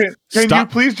Scrapple. Can you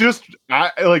please just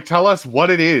tell us what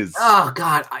it is? Oh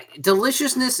God,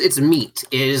 deliciousness. It's meat.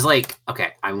 It is like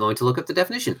okay. I'm going to look up the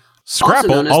definition.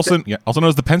 Scrapple, also known as also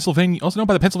known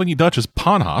by the Pennsylvania Dutch as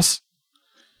Panhas,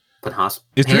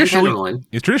 is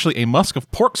traditionally a musk of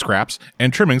pork scraps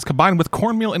and trimmings combined with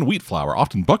cornmeal and wheat flour,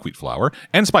 often buckwheat flour,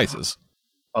 and spices.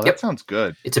 Oh, that sounds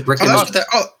good. It's a brick. That's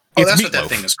what that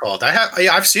thing is called.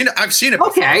 I've seen it. I've seen it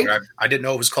before. Okay. I didn't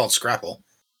know it was called Scrapple.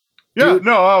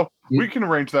 Yeah, we can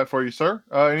arrange that for you, sir.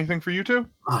 Anything for you two?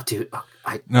 Oh, dude,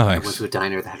 I went to a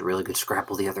diner that had a really good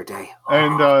Scrapple the other day. Oh.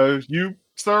 And you,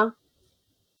 sir?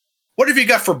 What have you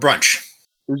got for brunch?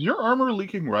 Is your armor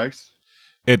leaking rice?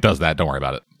 It does that. Don't worry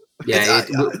about it. Yeah,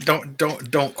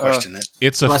 don't question it.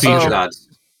 It's a feature.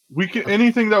 We can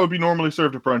anything that would be normally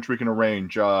served at brunch. We can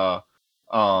arrange.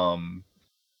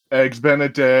 Eggs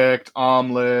Benedict,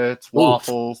 omelets,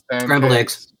 waffles,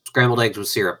 pancakes. Scrambled eggs with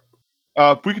syrup.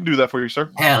 We can do that for you, sir.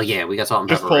 Hell yeah, we got salt and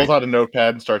pepper. Just pulls out a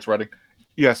notepad and starts writing.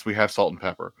 Yes, we have salt and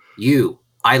pepper.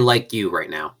 I like you right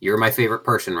now. You're my favorite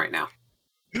person right now.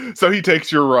 So he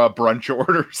takes your brunch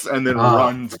orders and then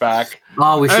runs back.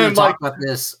 Oh, we should talk about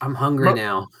this. I'm hungry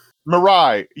now.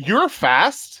 Mirai, you're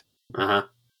fast. Uh-huh.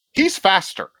 He's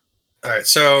faster. All right,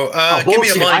 so give me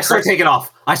a Monte. I start taking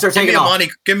off.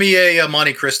 Give me a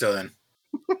Monte Cristo then.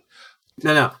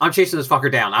 No, I'm chasing this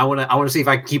fucker down. I want to see if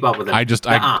I can keep up with him. I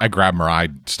grab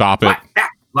Mirai. Stop it.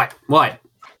 What?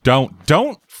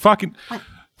 Don't fucking.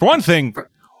 For one thing,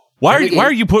 why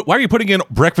are you putting in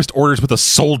breakfast orders with a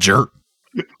soldier?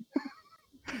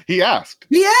 He asked.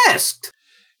 Yeah,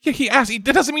 he asked.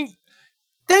 That doesn't mean.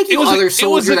 Thank you, other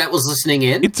soldier that was listening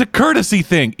in. It's a courtesy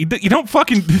thing. You don't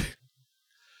fucking.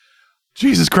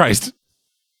 Jesus Christ.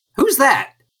 Who's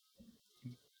that?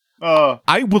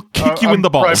 I will kick you in the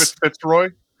balls. Private Fitzroy.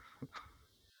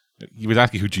 He was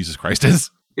asking who Jesus Christ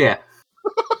is. Yeah.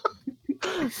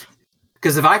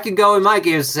 Because if I could go in my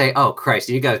games and say, "Oh Christ,"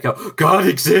 you guys go, "God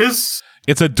exists."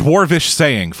 It's a dwarvish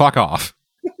saying. Fuck off.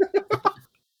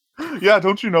 Yeah,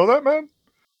 don't you know that, man?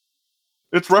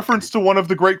 It's reference to one of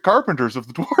the great carpenters of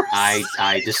the dwarves.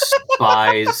 I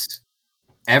despise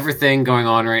everything going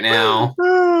on right now.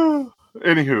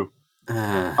 Anywho,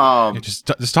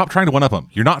 just stop trying to one up him.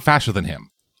 You're not faster than him.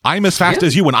 I'm as fast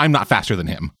as you, and I'm not faster than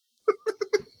him.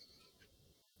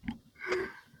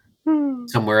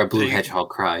 Somewhere a blue hedgehog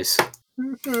cries.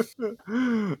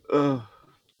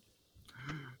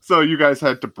 So you guys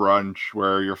head to brunch,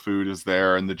 where your food is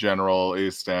there, and the general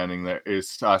is standing there,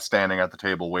 standing at the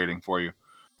table waiting for you.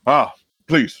 Ah,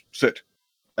 please sit.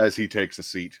 As he takes a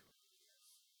seat.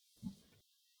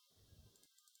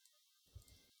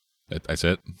 I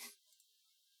sit.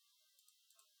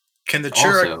 Can the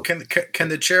chair can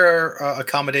the chair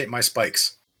accommodate my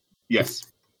spikes? Yes.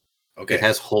 Okay. It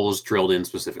has holes drilled in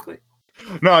specifically.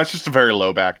 No, it's just a very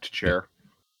low-backed chair.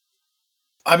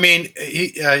 I mean,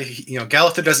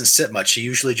 Gallifrey doesn't sit much. He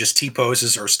usually just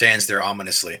T-poses or stands there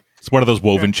ominously. It's one of those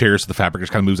woven chairs, so the fabric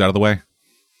just kind of moves out of the way.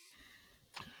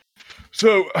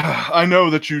 So, I know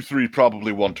that you three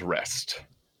probably want to rest.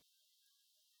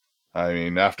 I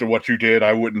mean, after what you did,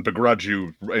 I wouldn't begrudge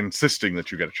you insisting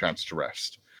that you get a chance to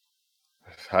rest.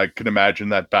 I can imagine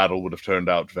that battle would have turned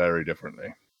out very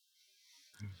differently.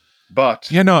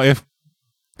 But... Yeah, no, if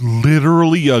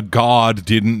literally a god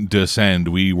didn't descend,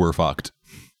 we were fucked.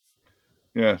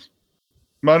 Yes.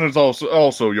 Mine is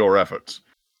also your efforts.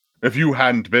 If you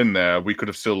hadn't been there, we could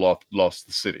have still lost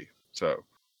the city. So,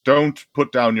 don't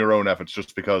put down your own efforts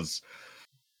just because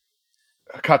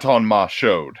Khatan Ma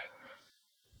showed.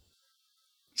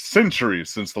 Centuries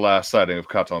since the last sighting of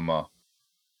Khatan Ma.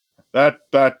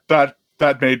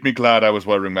 That made me glad I was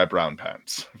wearing my brown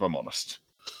pants, if I'm honest.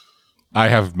 I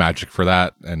have magic for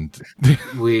that, and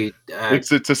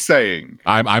it's a saying.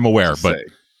 I'm aware, but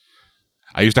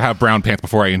I used to have brown pants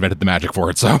before I invented the magic for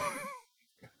it. So,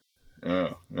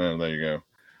 there you go.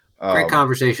 Great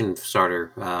conversation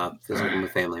starter. Visiting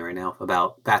with family right now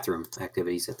about bathroom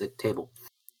activities at the table.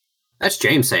 That's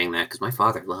James saying that because my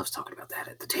father loves talking about that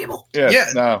at the table. Yes,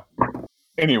 yeah. Now,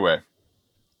 anyway,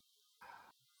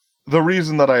 the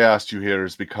reason that I asked you here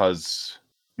is because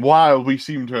while we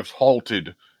seem to have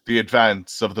halted the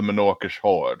advance of the Menorkish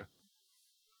horde,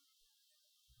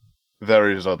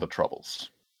 there is other troubles.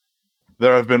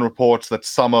 There have been reports that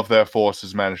some of their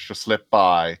forces managed to slip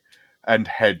by and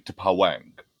head to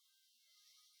Pawang.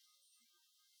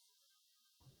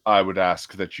 I would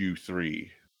ask that you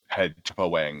three head to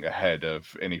Pawang ahead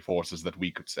of any forces that we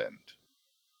could send.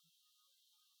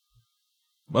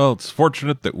 Well, it's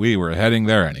fortunate that we were heading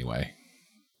there anyway.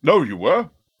 No, you were.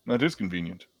 That is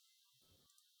convenient.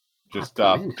 Just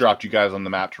dropped you guys on the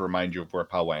map to remind you of where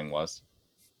Pawang was.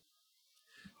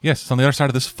 Yes, it's on the other side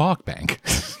of this fog bank.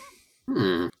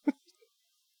 Oh,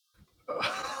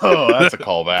 that's a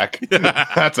callback.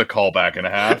 That's a callback and a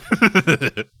half.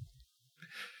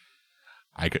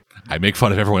 I make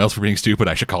fun of everyone else for being stupid.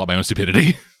 I should call it my own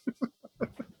stupidity.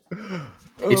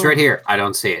 It's right here. I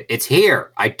don't see it. It's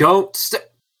here. I don't...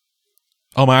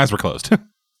 Oh, my eyes were closed.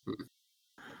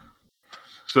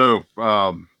 So,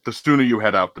 the sooner you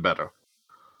head out, the better.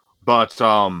 But,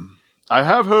 I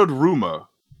have heard rumor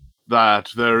that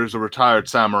there is a retired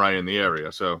samurai in the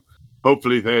area, so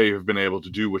hopefully they have been able to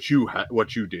do what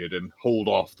you did and hold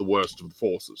off the worst of the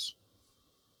forces.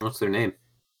 What's their name?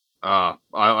 I've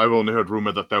only heard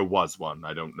rumor that there was one.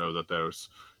 I don't know that there's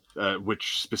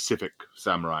which specific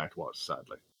samurai it was,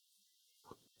 sadly.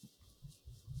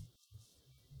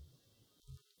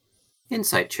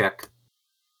 Insight check.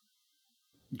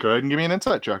 Go ahead and give me an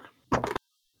insight check.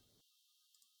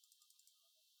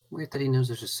 Weird that he knows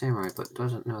there's a samurai, but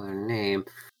doesn't know their name.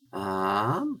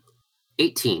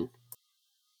 18.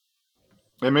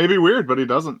 It may be weird, but he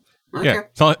doesn't. Okay. Yeah,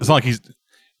 it's not like he's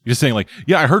just saying like,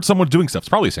 yeah, I heard someone doing stuff. It's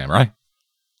probably a samurai.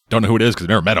 Don't know who it is because I've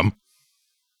never met him.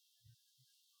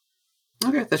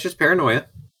 Okay, that's just paranoia.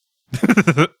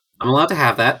 I'm allowed to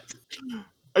have that.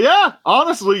 Yeah,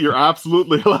 honestly, you're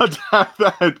absolutely allowed to have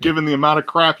that, given the amount of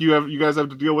crap you guys have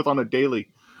to deal with on a daily.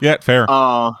 Yeah, fair.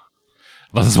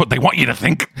 This is what they want you to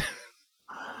think.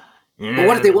 Yeah, but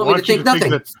what if they want me to think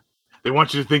nothing? They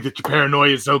want you to think that your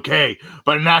paranoia is okay,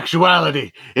 but in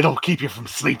actuality, it'll keep you from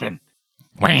sleeping.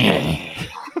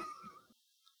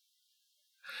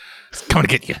 It's coming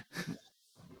to get you.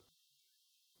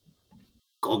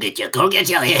 Go get you. Go get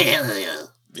you.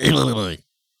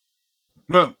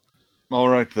 Well, all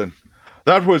right then.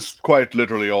 That was quite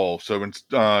literally all. So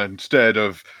instead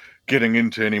of getting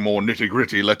into any more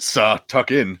nitty-gritty, let's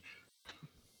tuck in.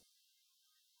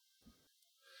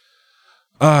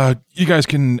 You guys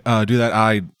can do that.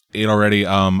 I ate already.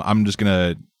 I'm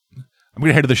gonna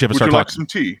head to the ship and start talking. Some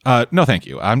tea? No, thank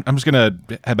you. I'm just gonna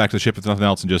head back to the ship if nothing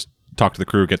else and just talk to the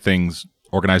crew, get things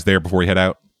organized there before we head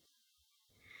out.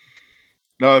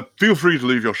 Feel free to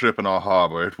leave your ship in our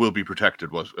harbor. It will be protected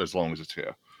as long as it's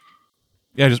here.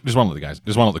 Yeah, just one of the guys.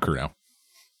 Just one of the crew now.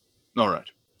 All right.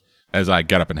 As I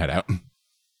get up and head out.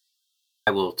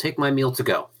 I will take my meal to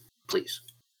go, please.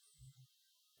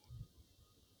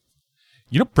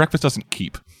 You know, breakfast doesn't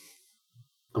keep.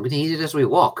 I'm going to eat it as we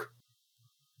walk.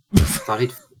 Thought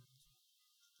he'd...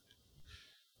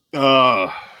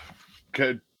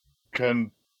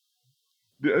 Can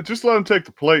just let him take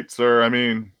the plate, sir. I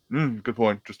mean, good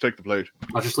point. Just take the plate.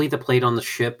 I'll just leave the plate on the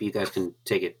ship. You guys can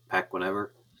take it back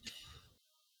whenever.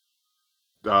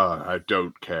 I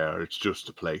don't care. It's just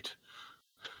a plate.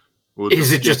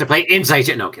 Is it just a plate inside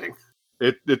it? No kidding.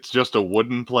 It's just a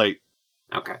wooden plate.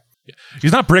 Okay.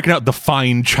 He's not breaking out the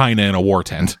fine china in a war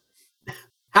tent.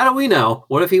 How do we know?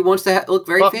 What if he wants to look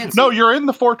very fancy? No, you're in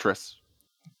the fortress.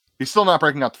 He's still not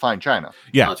breaking out the fine china.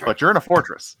 Yeah, right. But you're in a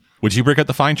fortress. Would you break out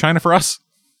the fine china for us?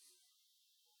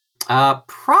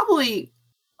 Probably.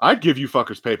 I'd give you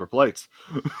fuckers paper plates.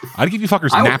 I'd give you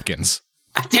fuckers napkins.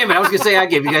 Damn it, I was going to say I'd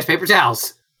give you guys paper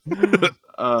towels.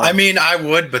 I mean, I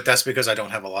would, but that's because I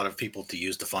don't have a lot of people to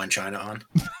use the fine china on.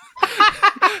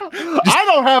 I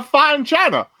don't have fine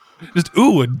china. Just,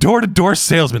 a door-to-door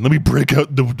salesman. Let me break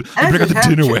out the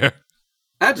dinnerware.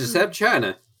 I just have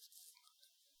china.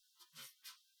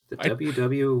 The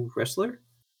WW wrestler?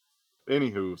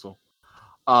 Anywho.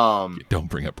 Don't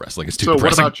bring up wrestling. It's too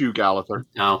depressing. What about you, Gallagher?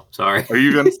 Oh, sorry. Are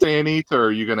you going to stay and eat, or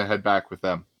are you going to head back with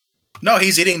them? No,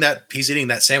 he's eating that. He's eating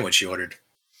that sandwich he ordered.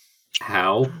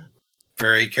 How?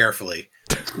 Very carefully.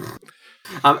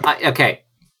 Okay.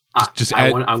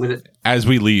 As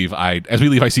we leave, I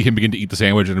see him begin to eat the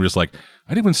sandwich, and I'm just like,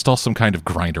 I need to install some kind of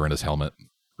grinder in his helmet.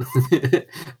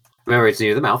 Remember, it's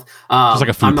near the mouth. Just like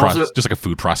a food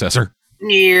processor.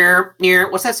 Near.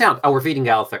 What's that sound? Oh, we're feeding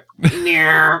Gallagher.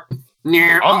 Near.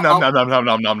 Nom nom nom nom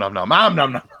nom nom nom nom nom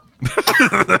nom nom.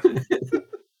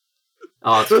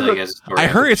 Oh, it's really good. I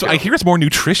hear it's more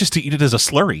nutritious to eat it as a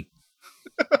slurry.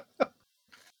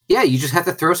 Yeah, you just have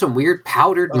to throw some weird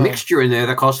powdered mixture in there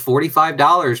that costs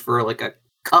 $45 for like a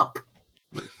cup.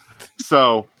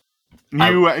 So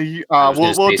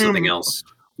we'll do something else.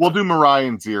 We'll do Mariah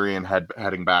and Zirian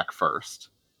heading back first.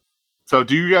 So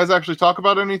do you guys actually talk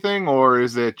about anything, or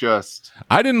is it just?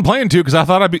 I didn't plan to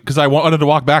because I wanted to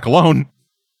walk back alone.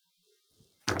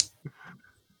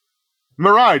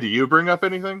 Mariah, do you bring up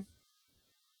anything?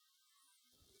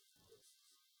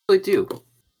 I do.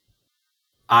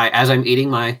 As I'm eating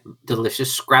my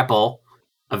delicious scrapple,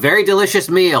 a very delicious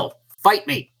meal. Fight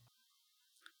me.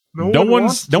 No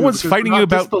one's fighting you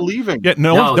about believing. Yeah,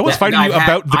 no one's fighting you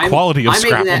about the quality of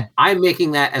scrapple. I'm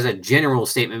making that as a general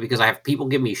statement because I have people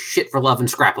give me shit for loving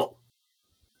scrapple.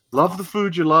 Love the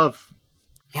food you love.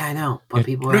 Yeah, I know, but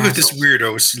people are look at this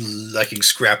weirdo liking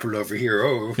scrapple over here.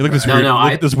 Oh, look at this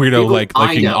weirdo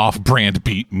liking off-brand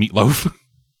meatloaf.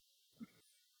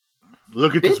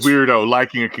 Look at this weirdo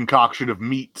liking a concoction of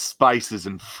meat, spices,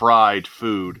 and fried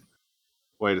food.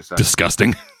 Wait a second.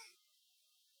 Disgusting.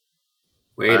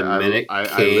 Wait a minute. I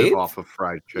live off of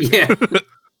fried chicken. Yeah.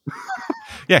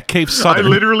 Yeah, Cave Southern.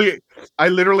 I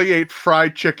literally ate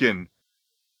fried chicken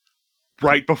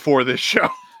right before this show.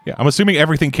 Yeah, I'm assuming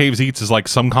everything Caves eats is like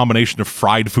some combination of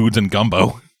fried foods and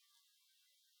gumbo.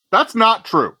 That's not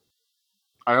true.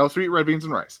 I also eat red beans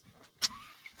and rice.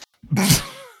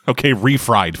 Okay,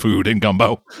 refried food and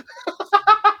gumbo.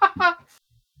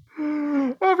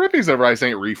 Red beans and rice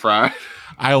ain't refried.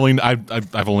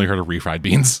 I've only heard of refried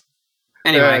beans.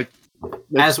 Anyway,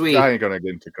 I ain't gonna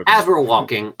get into cooking. As we're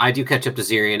walking, I do catch up to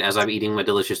Zirian as I'm eating my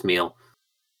delicious meal.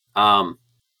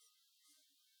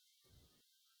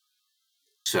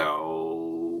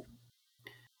 So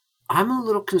I'm a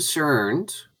little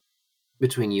concerned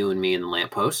between you and me and the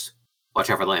lamppost.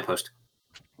 Watch out for the lamppost.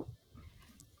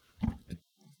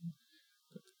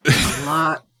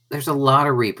 There's a lot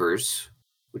of Reapers,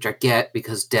 which I get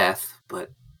because death,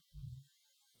 but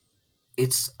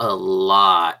it's a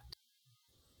lot.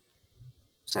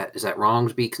 Is that wrong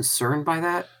to be concerned by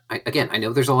that? I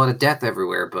know there's a lot of death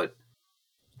everywhere, but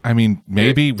I mean,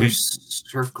 maybe they're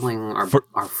circling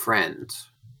our friends.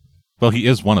 Well, he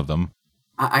is one of them.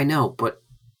 I know, but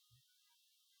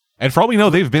and for all we know,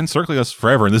 they've been circling us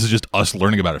forever, and this is just us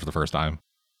learning about it for the first time.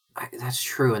 That's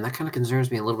true, and that kind of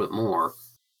concerns me a little bit more.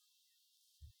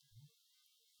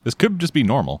 This could just be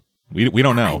normal. We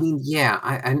don't know. I mean,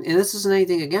 yeah, and this isn't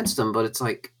anything against them, but it's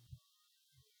like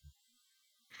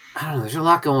I don't know. There's a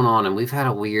lot going on, and we've had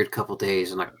a weird couple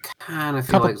days, and I kind of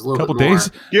feel like it's a little bit days.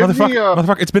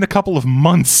 Motherfucker, it's been a couple of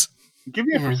months. Give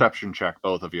me a perception check,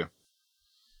 both of you.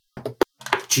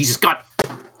 Jesus God.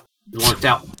 Launched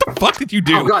out. What the fuck did you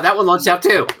do? Oh God, that one launched out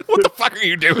too. What the fuck are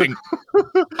you doing?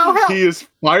 Oh hell! He is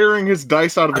firing his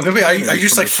dice out of. Are you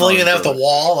just like flinging it out the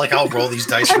wall? Like I'll roll these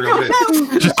dice real bit.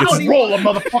 Roll a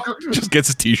motherfucker. Just gets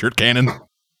his t-shirt cannon.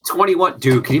 21,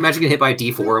 dude. Can you imagine getting hit by a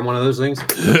D4 in one of those things?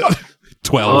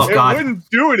 12. It wouldn't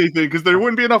do anything because there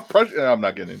wouldn't be enough pressure. I'm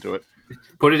not getting into it.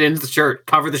 Put it into the shirt.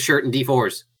 Cover the shirt in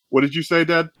D4s. What did you say,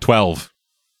 Dad? 12.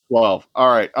 12. All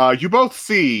right. You both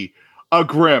see a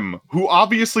Grim who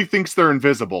obviously thinks they're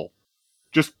invisible,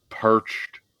 just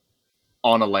perched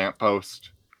on a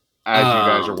lamppost as you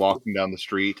guys are walking down the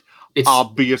street,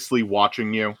 obviously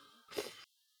watching you.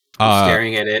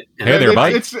 Staring at it. Hey there,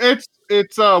 bud.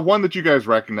 It's one that you guys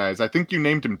recognize. I think you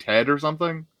named him Ted or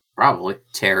something. Probably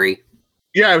Terry.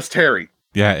 Yeah, it was Terry.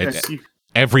 Yeah,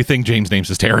 everything James names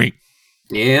is Terry.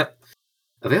 Yep.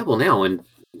 Available now, and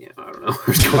I don't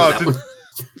know.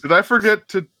 Did I forget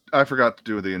to? I forgot to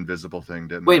do the invisible thing,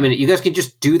 didn't I? Wait a minute, you guys can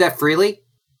just do that freely?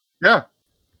 Yeah.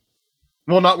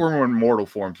 Well, not when we're in mortal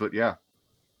forms, but yeah.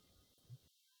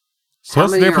 So how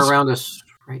many are around us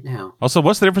right now? Also,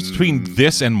 what's the difference between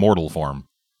this and mortal form?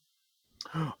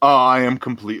 I am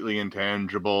completely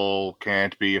intangible,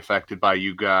 can't be affected by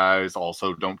you guys,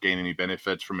 also don't gain any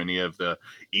benefits from any of the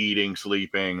eating,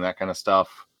 sleeping, that kind of stuff.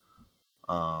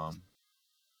 Why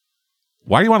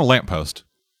do you want a lamppost?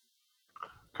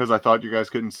 Because I thought you guys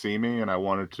couldn't see me, and I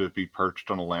wanted to be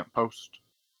perched on a lamppost.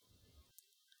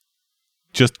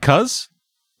 Just 'cause?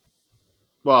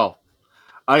 Well,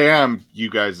 I am you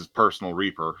guys' personal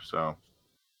reaper, so...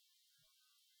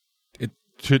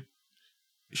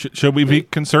 Should we be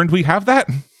concerned we have that?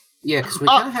 Yeah, because we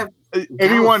kind of have...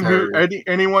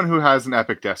 Anyone who has an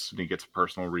epic destiny gets a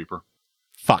personal reaper.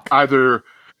 Fuck. Either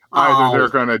they're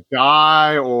going to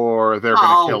die, or they're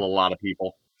going to kill a lot of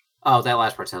people. Oh, that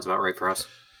last part sounds about right for us.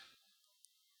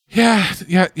 Yeah,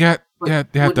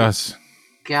 it does.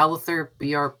 Galathur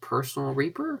be our personal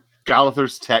reaper?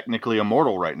 Galathur's technically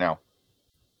immortal right now.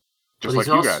 Just like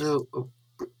you guys.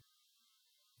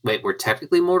 Wait, we're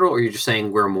technically mortal, or you're just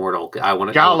saying we're mortal? I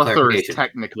want to Galathur is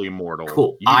technically mortal.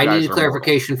 Cool. I need a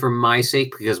clarification for my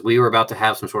sake, because we were about to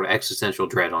have some sort of existential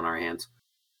dread on our hands.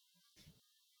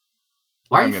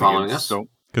 Why are you following us?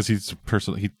 Because he's a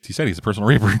personal. He said he's a personal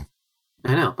reaper.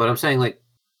 I know, but I'm saying, like,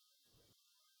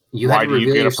 why do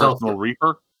you get a personal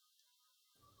reaper?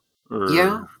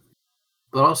 Yeah,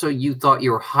 but also you thought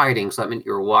you were hiding, so that meant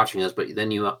you were watching us. But then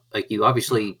you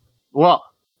obviously. Well,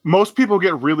 most people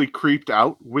get really creeped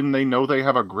out when they know they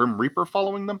have a Grim Reaper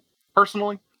following them.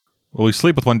 Personally, well, we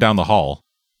sleep with one down the hall.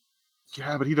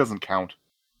 Yeah, but he doesn't count.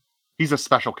 He's a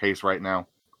special case right now.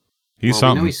 He's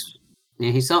something.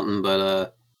 He's something,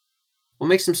 but what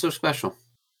makes him so special?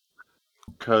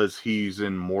 Because he's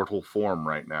in mortal form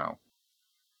right now.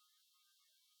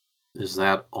 Is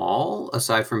that all?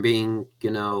 Aside from being,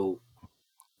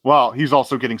 Well, he's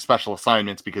also getting special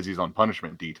assignments because he's on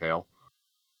punishment detail.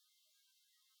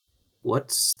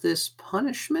 What's this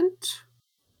punishment?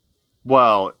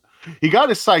 Well, he got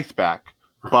his scythe back,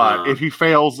 but if he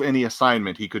fails any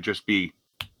assignment, he could just be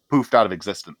poofed out of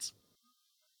existence.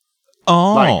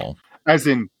 Oh. As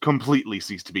in completely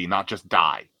cease to be, not just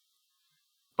die.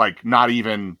 Like, not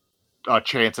even a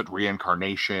chance at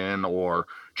reincarnation or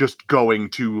just going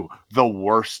to the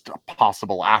worst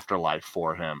possible afterlife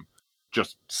for him.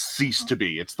 Just cease to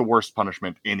be. It's the worst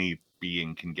punishment any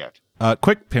being can get.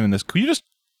 Quick pin in this. Could you just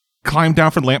climb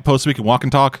down from the lamppost so we can walk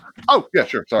and talk? Oh, yeah,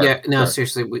 sure. Sorry. Yeah, no,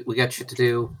 seriously, we got shit to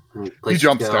do. He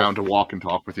jumps down to walk and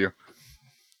talk with you.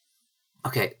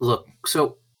 Okay, look,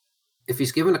 so if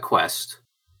he's given a quest,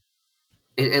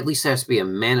 it at least has to be a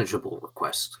manageable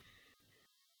request.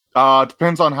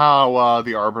 Depends on how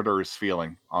the Arbiter is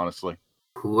feeling, honestly.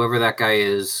 Whoever that guy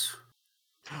is.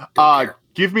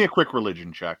 Give me a quick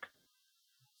religion check.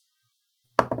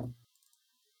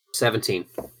 17.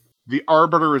 The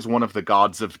Arbiter is one of the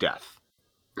gods of death.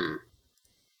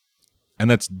 And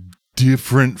that's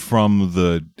different from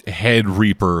the head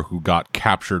Reaper who got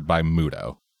captured by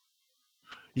Mudo.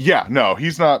 Yeah, no,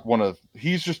 he's not one of...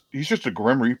 He's just a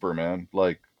Grim Reaper, man.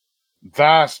 Like,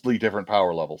 vastly different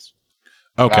power levels.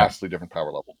 Okay. Vastly different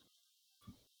power level.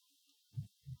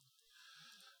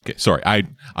 Okay, sorry.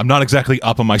 I'm not exactly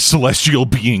up on my celestial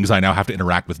beings I now have to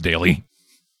interact with daily.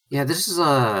 Yeah, this is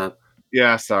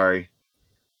Yeah, sorry.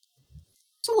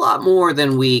 It's a lot more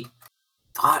than we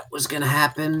thought was going to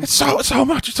happen. It's so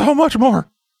much more.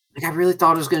 Like, I really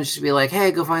thought it was going to just be like,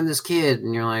 hey, go find this kid.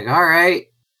 And you're like, all right.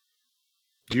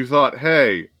 you thought,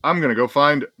 hey, I'm going to go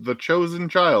find the chosen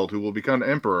child who will become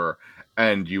emperor,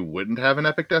 and you wouldn't have an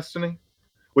epic destiny?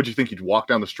 Would you think you'd walk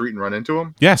down the street and run into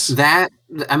him? Yes. That,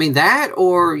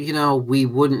 or, we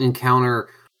wouldn't encounter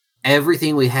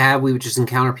everything we have. We would just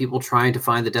encounter people trying to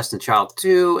find the destined child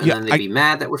too, and then they'd be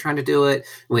mad that we're trying to do it,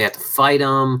 and we have to fight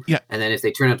them. Yeah. And then if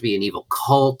they turn out to be an evil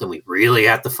cult, then we really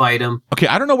have to fight them. Okay,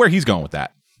 I don't know where he's going with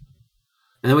that.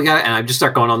 And then and I just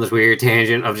start going on this weird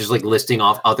tangent of just like listing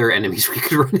off other enemies we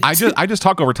could run into. I just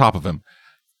talk over top of him.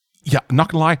 Yeah, I'm not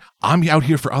gonna lie, I'm out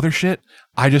here for other shit.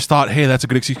 I just thought, hey, that's a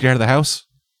good excuse to get out of the house.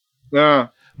 Yeah.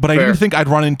 But I didn't think I'd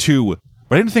run into.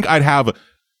 But I didn't think I'd have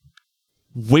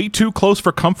way too close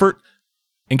for comfort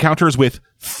encounters with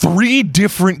 3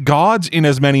 different gods in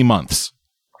as many months.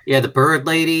 Yeah, the bird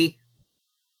lady.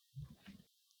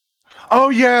 Oh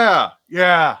yeah.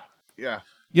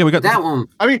 Yeah, we got that one.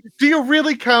 I mean, do you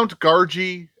really count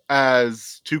Gargi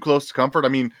as too close to comfort? I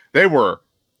mean, they were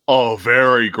a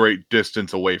very great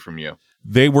distance away from you.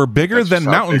 They were bigger than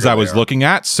mountains I was looking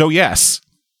at, so yes.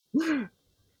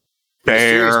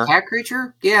 Mysterious cat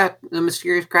creature? Yeah, the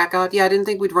mysterious crack god. Yeah, I didn't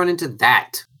think we'd run into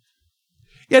that.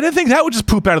 Yeah, I didn't think that would just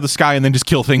poop out of the sky and then just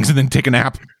kill things and then take a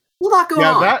nap. A lot going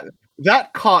on.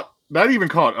 That even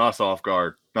caught us off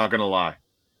guard, not gonna lie.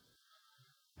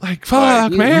 Like,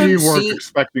 fuck, man. We weren't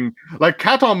expecting... Like,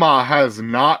 Katama has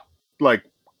not,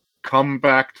 come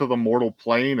back to the mortal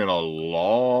plane in a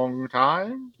long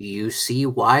time. You see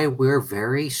why we're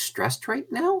very stressed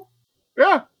right now?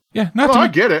 Yeah. Yeah, I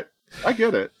get it.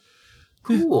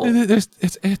 Cool.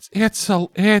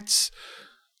 It's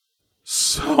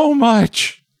so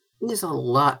much. It's a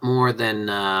lot more than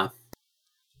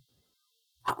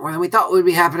we thought would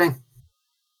be happening.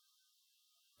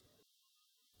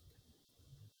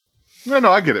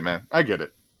 No, I get it, man. I get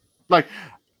it. Like,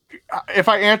 if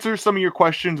I answer some of your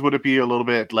questions, would it be a little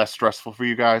bit less stressful for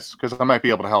you guys? Because I might be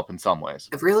able to help in some ways.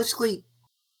 Realistically,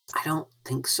 I don't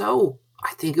think so.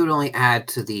 I think it would only add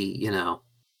to the,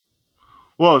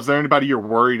 Well, is there anybody you're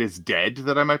worried is dead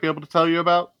that I might be able to tell you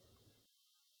about?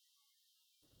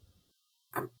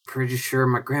 I'm pretty sure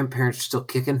my grandparents are still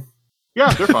kicking.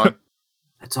 Yeah, they're fine.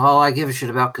 That's all I give a shit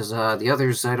about, because the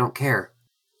others, I don't care.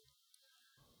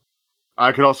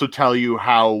 I could also tell you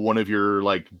how one of your,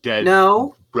 dead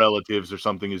relatives or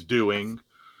something is doing.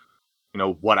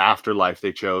 What afterlife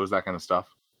they chose, that kind of stuff.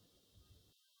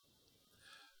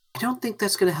 I don't think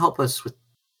that's going to help us with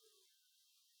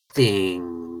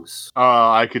things.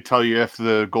 I could tell you if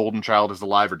the golden child is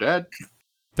alive or dead.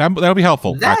 That would be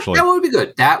helpful, actually. That would be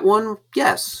good. That one,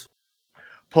 yes.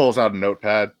 Pulls out a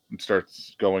notepad and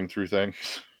starts going through things.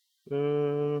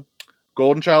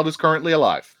 Golden child is currently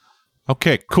alive.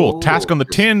 Okay, cool. Task on the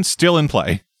tin still in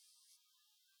play.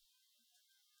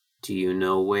 Do you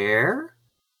know where?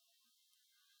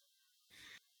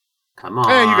 Come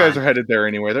on. You guys are headed there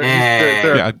anyway.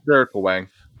 They're at Kawang.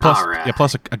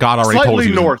 Plus a god already told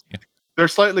you. North. They're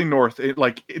slightly north,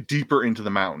 deeper into the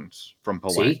mountains from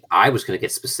Pawang. See, I was going to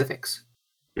get specifics.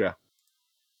 Yeah.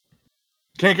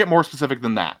 Can't get more specific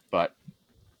than that, but...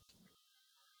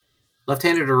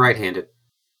 Left-handed or right-handed?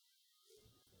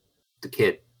 The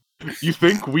kid. You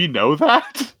think we know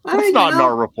that? That's not in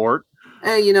our report.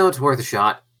 It's worth a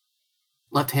shot.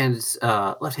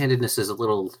 Left-handedness is a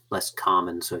little less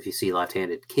common, so if you see a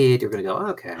left-handed kid, you're going to go,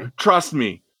 okay. Trust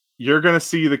me, you're going to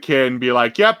see the kid and be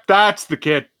like, yep, that's the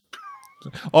kid.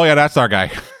 Oh, yeah, that's our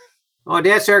guy. Oh,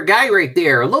 that's our guy right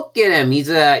there. Look at him.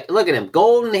 Look at him.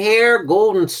 Golden hair,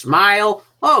 golden smile.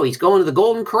 Oh, he's going to the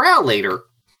Golden Corral later.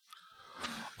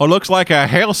 Oh, looks like a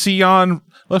Halcyon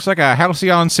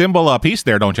symbol piece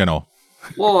there, don't you know?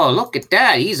 Whoa, look at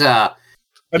that. He's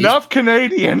enough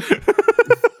Canadian.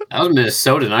 That was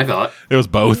Minnesotan, I thought. It was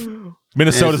both.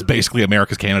 Minnesota's basically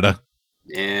America's Canada.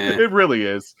 Yeah. It really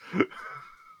is.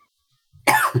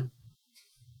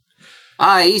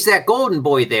 He's that golden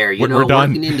boy there, we're done.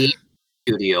 Working in the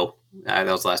studio. That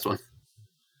was the last one.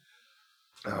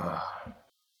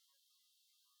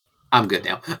 I'm good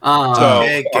now.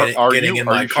 Getting in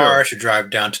my car, I should drive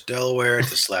down to Delaware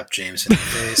to slap James in the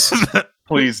face.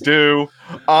 Please do.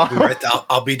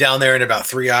 I'll be down there in about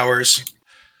 3 hours.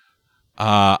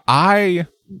 So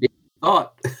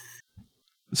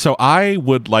I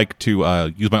would like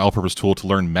to use my all-purpose tool to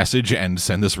learn message and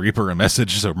send this Reaper a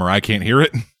message so Mirai can't hear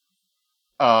it.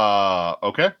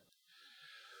 Okay.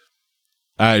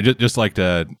 Just like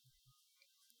to...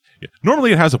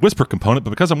 Normally it has a whisper component,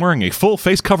 but because I'm wearing a full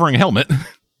face-covering helmet...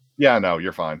 Yeah, no,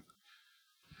 you're fine.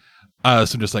 So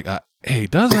I'm just like, hey,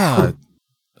 does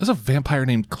a vampire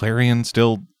named Clarion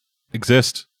still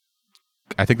exist?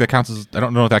 I think that counts as... I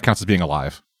don't know if that counts as being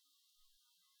alive.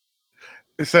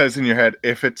 It says in your head,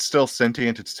 if it's still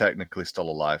sentient, it's technically still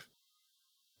alive.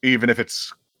 Even if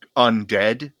it's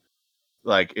undead,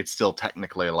 like, it's still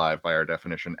technically alive by our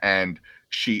definition, and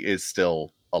she is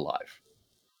still alive.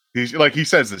 He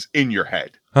says this in your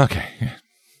head. Okay.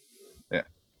 Yeah.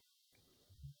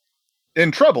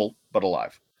 In trouble, but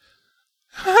alive.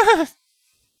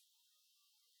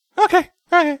 Okay.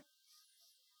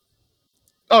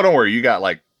 Oh, don't worry. You got,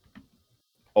 like,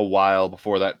 a while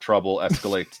before that trouble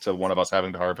escalates to one of us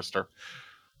having to harvest her.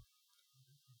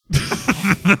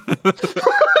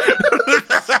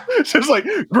 Just like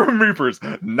Grim Reapers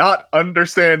not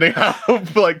understanding how,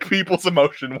 like, people's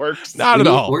emotion works. Not at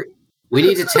all. We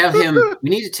need to tell him. We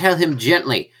need to tell him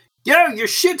gently. Yo, your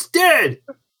shit's dead.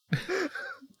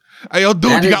 Hey, yo,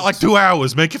 dude, you got like 2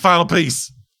 hours. Make your final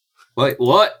piece. Wait,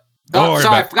 what? Oh,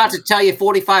 sorry, I forgot to tell you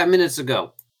 45 minutes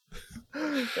ago.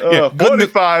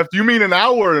 45? You mean an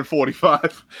hour and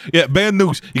 45? Yeah, bad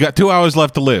news. You got 2 hours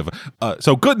left to live.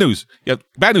 So good news. Yeah,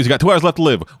 bad news. You got 2 hours left to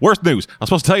live. Worst news. I was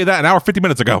supposed to tell you that an hour 50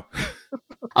 minutes ago.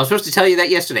 I was supposed to tell you that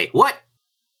yesterday. What?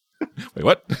 Wait,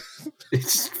 what? It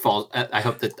just falls. I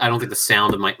hope that I don't think the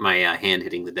sound of my hand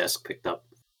hitting the desk picked up.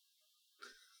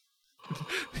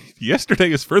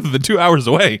 Yesterday is further than 2 hours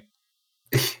away.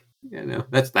 Yeah, no,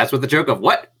 that's what the joke of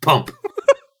what pump.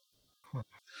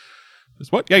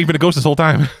 What? Yeah, you've been a ghost this whole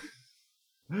time.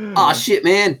 Oh shit,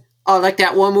 man! Oh, like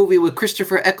that one movie with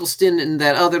Christopher Eccleston and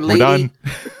that other lady. We're done.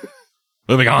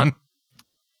 Moving on.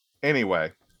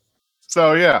 Anyway,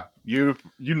 so yeah, you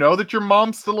know that your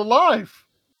mom's still alive.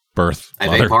 Birth I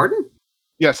mother. beg pardon?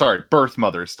 Yeah, sorry, birth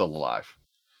mother is still alive.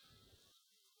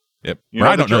 Yep. You know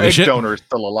I don't know this shit. Donor is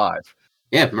still alive.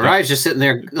 Yeah, Mariah's just sitting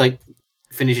there, like,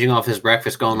 finishing off his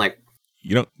breakfast, going like,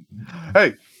 you know,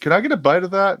 hey, can I get a bite of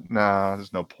that? Nah,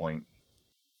 there's no point.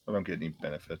 I don't get any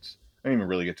benefits. I don't even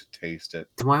really get to taste it.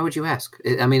 Then why would you ask?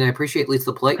 I mean, I appreciate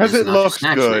Lethal the Plate. Because it looks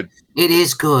good. It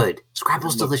is good.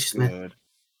 Scrapple's delicious, man.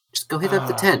 Just go hit up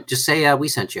the tent. Just say we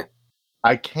sent you.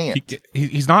 I can't.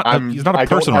 He's not a person right now. I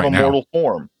don't have a mortal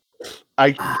form.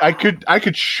 I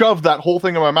could shove that whole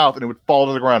thing in my mouth and it would fall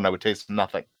to the ground and I would taste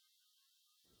nothing.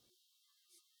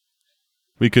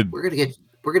 We're gonna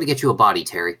get you a body,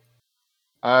 Terry.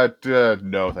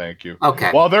 No, thank you.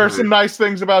 Okay. While there are some nice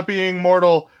things about being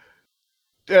mortal,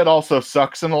 it also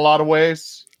sucks in a lot of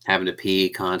ways. Having to pee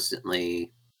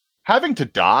constantly. Having to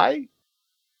die?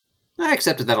 I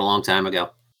accepted that a long time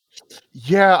ago.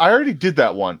 Yeah, I already did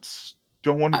that once.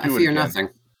 Don't want to do it again. I fear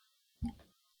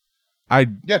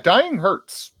nothing. Yeah, dying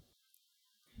hurts.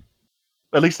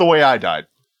 At least the way I died.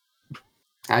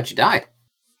 How'd you die?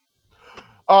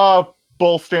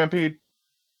 Bull stampede.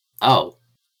 Oh.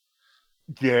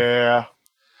 Yeah.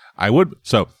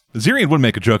 So, Zirian would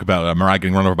make a joke about Mariah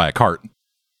getting run over by a cart.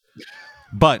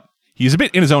 But he's a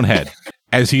bit in his own head.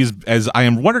 As I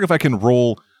am wondering if I can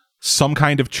roll some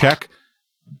kind of check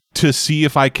to see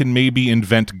if I can maybe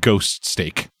invent ghost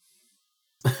steak.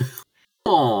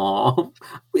 Aw,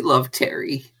 we love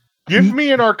Terry. Give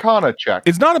me an Arcana check.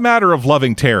 It's not a matter of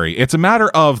loving Terry. It's a matter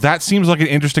of that seems like an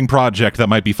interesting project that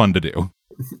might be fun to do.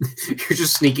 You're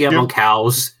just sneaking up on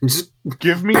cows. Just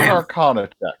give me an Arcana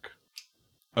check.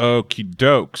 Okie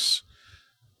dokes.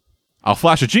 I'll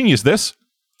flash a genius this.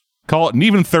 Call it an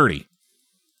even 30.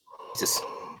 Just...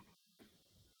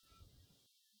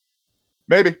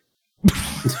 Maybe.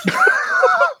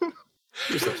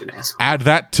 You're such an asshole. Add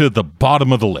that to the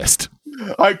bottom of the list.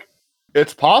 Like,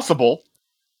 it's possible.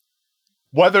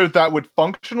 Whether that would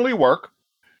functionally work,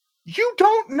 you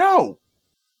don't know.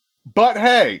 But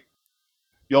hey,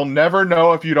 you'll never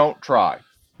know if you don't try.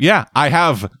 Yeah, I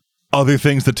have other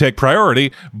things that take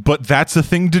priority, but that's a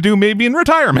thing to do maybe in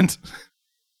retirement.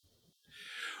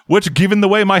 Which, given the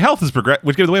way my health is given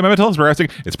the way my mental health is progressing,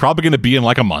 it's probably going to be in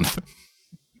like a month.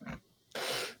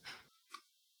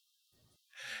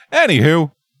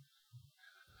 Anywho,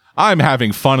 I'm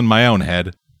having fun in my own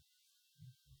head.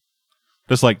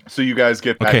 Just like, so you guys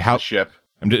get back to the ship.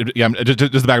 I'm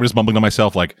just mumbling to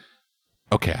myself like,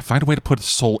 okay, I find a way to put a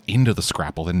soul into the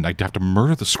Scrapple, then I'd have to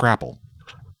murder the Scrapple.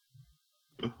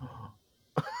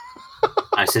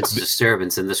 I sense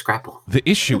disturbance in the Scrapple. The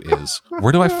issue is,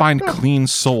 where do I find clean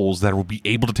souls that will be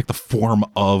able to take the form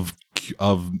of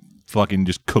fucking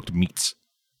just cooked meats?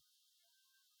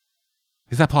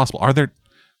 Is that possible? Are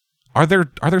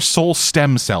there soul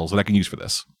stem cells that I can use for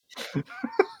this?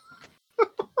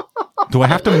 Do I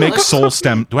have to make soul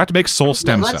stem? Do I have to make soul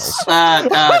stem cells? So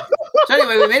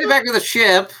anyway, we made it back to the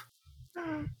ship.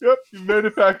 Yep, you made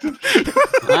it back to the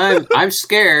ship. I'm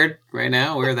scared right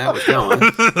now where that was going.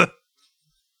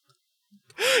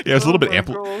 Yeah, it was a little bit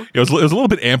it was a little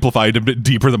bit amplified, a bit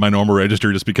deeper than my normal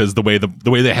register, just because the way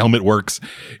the helmet works,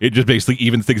 it just basically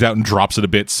evens things out and drops it a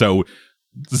bit. So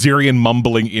Zirian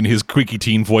mumbling in his squeaky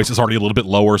teen voice is already a little bit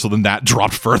lower, so then that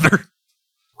dropped further.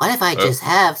 What if I just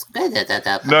have?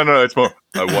 No, it's more.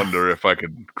 I wonder if I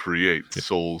could create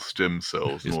soul stem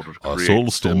cells in order to create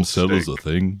soul stem cell is a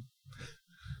thing.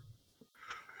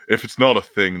 If it's not a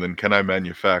thing, then can I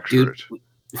manufacture it?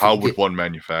 How would one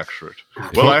manufacture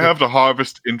it? Well, I have to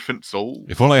harvest infant souls.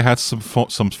 If only I had some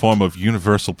form of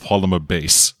universal polymer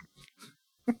base.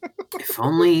 If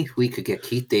only we could get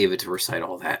Keith David to recite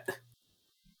all that.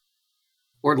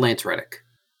 Or Lance Reddick.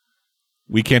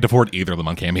 We can't afford either of them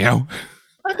on Cameo.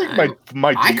 I think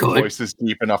my deep voice is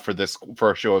deep enough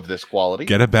for a show of this quality.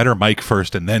 Get a better mic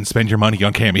first and then spend your money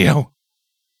on Cameo.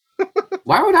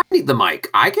 Why would I need the mic?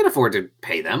 I can afford to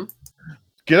pay them.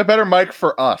 Get a better mic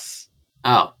for us.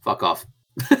 Oh, fuck off.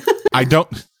 I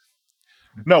don't...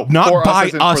 No, not buy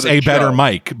us a better show.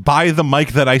 mic. Buy the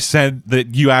mic that I sent,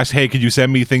 that you asked, hey, could you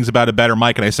send me things about a better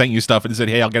mic? And I sent you stuff and said,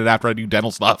 hey, I'll get it after I do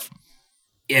dental stuff.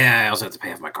 Yeah, I also have to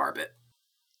pay off my car bit.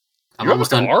 I'm you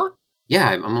almost have a done. car? Yeah,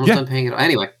 I'm almost done paying it off.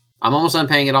 Anyway, I'm almost done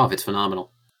paying it off. It's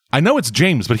phenomenal. I know it's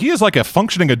James, but he is like a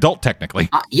functioning adult, technically.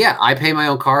 Yeah, I pay my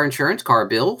own car insurance, car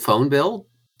bill, phone bill,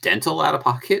 dental out of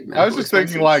pocket. I was just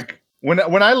thinking, like, when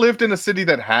I lived in a city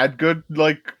that had good,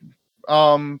 like,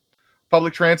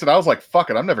 public transit, I was like, fuck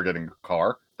it, I'm never getting a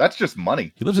car. That's just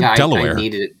money. He lives in Delaware. I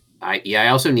needed it. I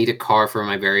also need a car for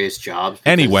my various jobs.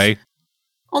 Anyway.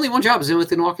 Only one job is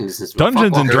within walking distance.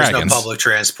 Dungeons and Dragons. There's no public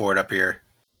transport up here.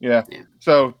 Yeah.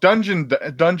 So Dungeons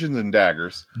and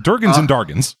Daggers. Durgans and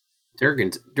Dargans.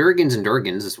 Durgans and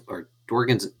Durgans, or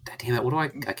Dorgans. Damn it! What do I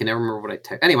can never remember what I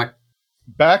text. Anyway,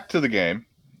 back to the game.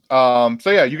 So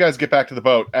yeah, you guys get back to the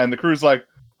boat, and the crew's like,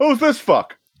 "Who's this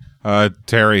fuck?"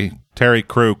 Terry,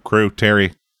 crew,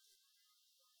 Terry.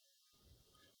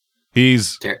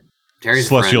 He's Terry's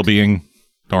celestial being.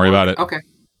 Don't worry about it. Okay.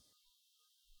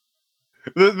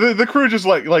 The crew just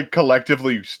like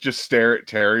collectively just stare at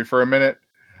Terry for a minute,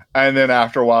 and then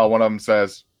after a while, one of them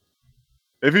says,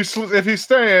 "If he's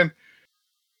staying,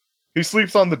 he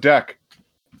sleeps on the deck."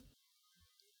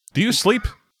 Do you sleep?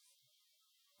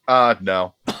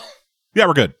 No. Yeah,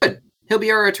 we're good. He'll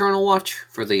be our eternal watch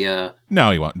for the.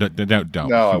 No, he won't. Don't. No,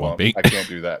 he I won't be. I can't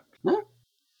do that. Huh?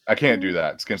 I can't do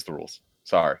that. It's against the rules.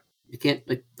 Sorry. You can't.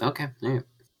 Okay. Yeah.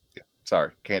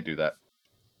 Sorry, can't do that.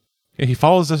 Yeah, he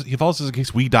follows us. He follows us in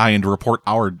case we die and to report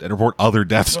other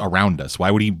deaths around us.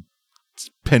 Why would he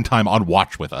spend time on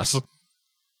watch with us?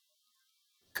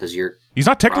 Because he's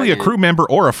not technically a crew member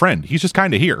or a friend. He's just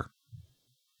kind of here.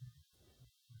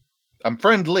 I'm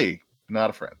friendly, not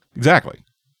a friend. Exactly.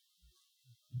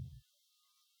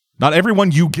 Not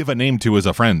everyone you give a name to is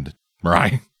a friend,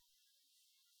 Mirai.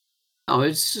 Oh,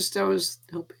 it's just I was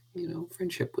hoping,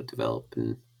 friendship would develop.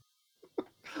 And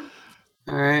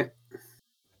all right.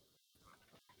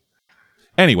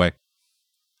 Anyway,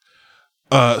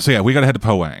 so yeah, we gotta head to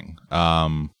Poang.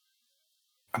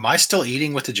 Am I still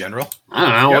eating with the general? I don't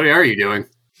know. Yep. What are you doing?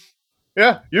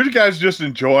 Yeah, you guys just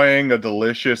enjoying a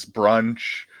delicious brunch,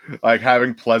 like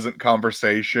having pleasant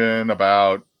conversation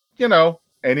about,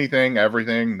 anything,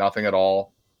 everything, nothing at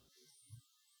all.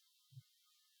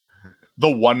 The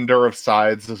wonder of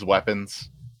scythes as weapons.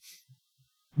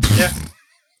 Yeah.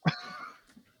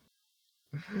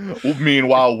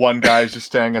 Meanwhile, one guy's just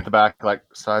standing at the back like,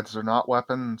 scythes are not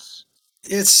weapons.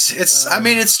 It's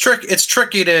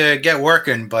tricky to get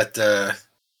working, but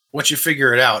once you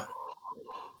figure it out,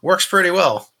 works pretty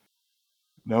well.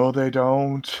 No, they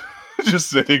don't. Just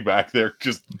sitting back there,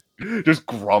 just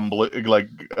grumbling, like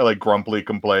grumpily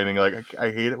complaining. Like,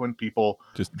 I hate it when people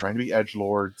just trying to be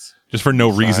edgelords. Just for no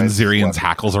reason, Zirian's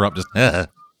hackles are up. Just. And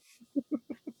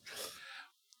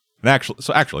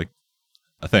actually,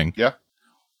 a thing. Yeah.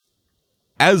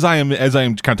 As I am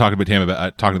kind of talking about him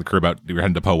about talking to the crew about we're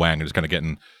heading to Poang and just kind of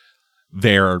getting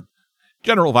their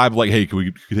general vibe of like, hey, can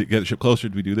we get the ship closer?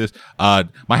 Do we do this? My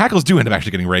hackles do end up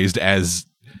actually getting raised as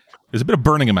there's a bit of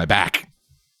burning in my back.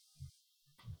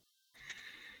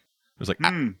 It was like,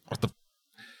 what the?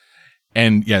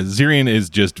 And yeah, Zirian is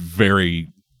just very.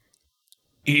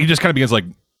 He just kind of begins like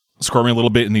squirming a little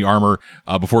bit in the armor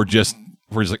before he's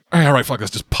like, all right, fuck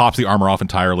this, just pops the armor off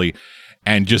entirely.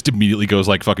 And just immediately goes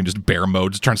like fucking just bear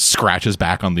mode, just trying to scratch his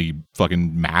back on the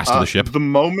fucking mast of the ship. The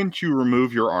moment you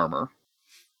remove your armor,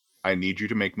 I need you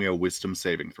to make me a wisdom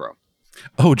saving throw.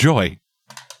 Oh, joy.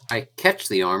 I catch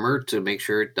the armor to make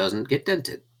sure it doesn't get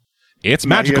dented. It's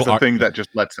magical. He has a thing that just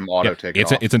lets him auto take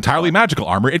it off. It's entirely magical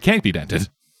armor. It can't be dented.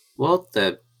 Well,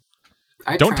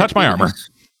 don't touch my armor. Nice.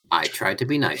 I tried to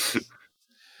be nice.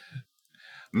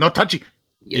 No touchy.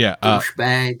 Yeah.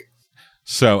 Douchebag.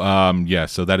 So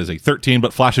that is a 13,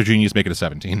 but Flash of Genius make it a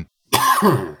 17.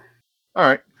 All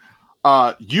right.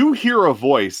 You hear a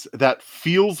voice that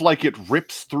feels like it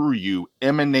rips through you,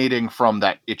 emanating from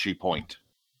that itchy point.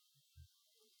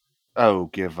 Oh,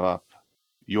 give up.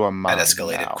 You are mine. That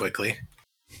escalated now. Quickly.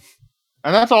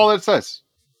 And that's all it says.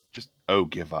 Just, oh,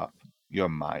 give up. You're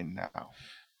mine now.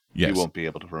 Yes. You won't be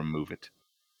able to remove it.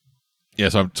 Yeah,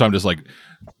 so I'm just like,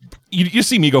 you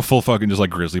see me go full fucking just like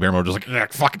grizzly bear mode, just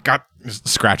like, fucking God, just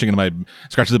scratching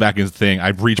the back of his thing. I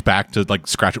reach back to like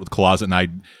scratch it with claws, and I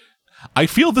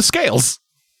feel the scales.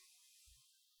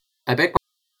 I beg.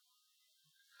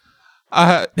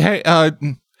 Hey,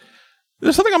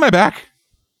 there's something on my back.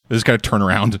 I just gotta turn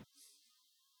around.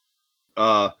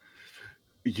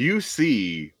 You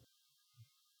see,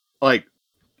 like,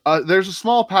 there's a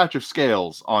small patch of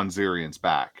scales on Zyrion's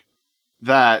back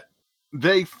that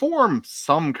they form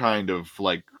some kind of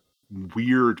like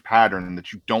weird pattern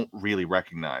that you don't really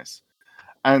recognize.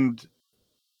 And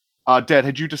Dead,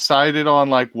 had you decided on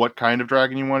like what kind of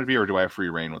dragon you want to be, or do I have free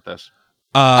reign with this?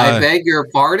 I beg your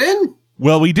pardon?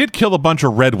 Well, we did kill a bunch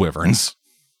of red wyverns.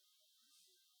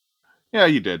 Yeah,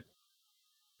 you did.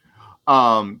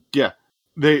 Yeah.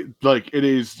 They like it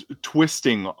is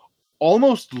twisting,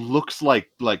 almost looks like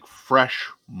fresh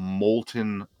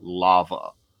molten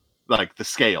lava. Like the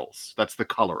scales, that's the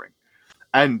coloring.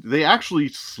 And they actually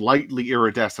slightly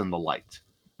iridescent the light.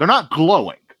 They're not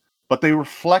glowing, but they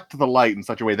reflect the light in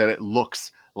such a way that it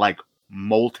looks like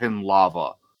molten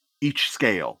lava, each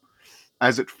scale,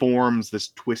 as it forms this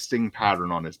twisting pattern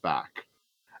on his back.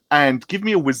 And give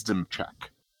me a wisdom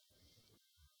check.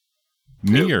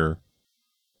 Me or?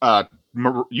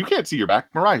 You can't see your back.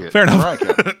 Mariah. Fair enough.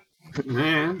 Mariah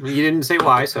can. You didn't say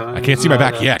why, so I can't see my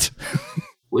back yet.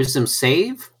 Wisdom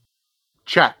save?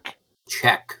 Check.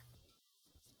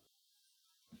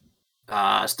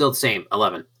 Still the same.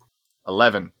 11.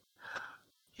 11.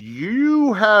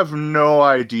 You have no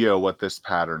idea what this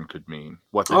pattern could mean.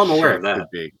 What this I'm aware of that. Could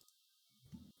be.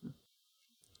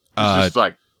 It's just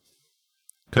like,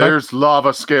 there's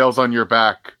lava scales on your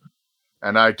back,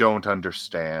 and I don't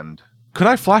understand. Could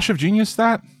I Flash of Genius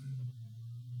that?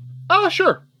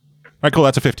 Sure. All right, cool.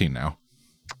 That's a 15 now.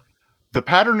 The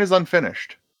pattern is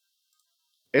unfinished.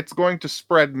 It's going to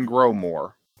spread and grow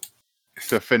more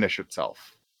to finish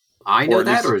itself. I know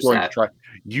that, or is that?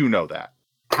 You know that.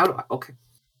 How do I? Okay.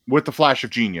 With the Flash of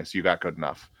Genius, you got good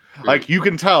enough. Like, you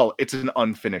can tell it's an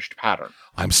unfinished pattern.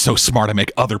 I'm so smart I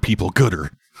make other people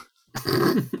gooder.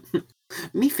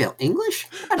 Me fail English?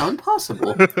 That's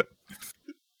impossible.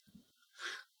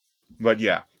 But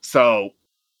yeah, so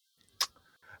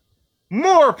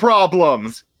more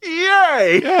problems.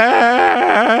 Yay!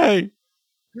 Yay!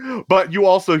 But you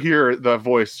also hear the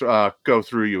voice go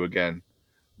through you again.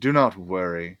 Do not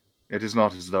worry. It is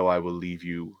not as though I will leave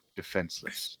you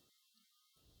defenseless.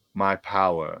 My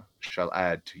power shall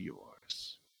add to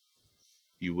yours.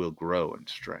 You will grow in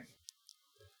strength.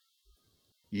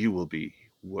 You will be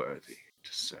worthy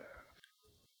to serve.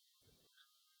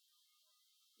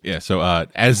 Yeah, so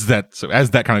as that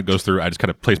kind of goes through, I just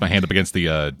kind of place my hand up against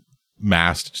the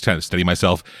mast, just kind of steady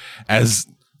myself as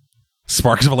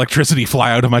sparks of electricity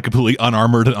fly out of my completely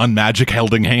unarmored and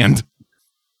unmagic-holding hand.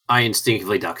 I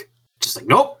instinctively duck. Just like,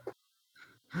 nope.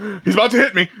 He's about to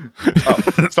hit me.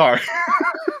 Oh, sorry.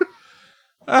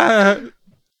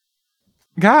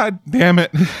 God damn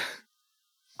it.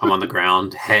 I'm on the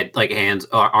ground, head, like hands,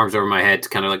 arms over my head to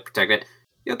kind of like protect it.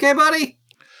 You okay, buddy?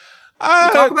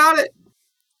 Talk about it.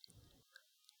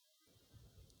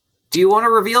 Do you want to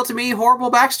reveal to me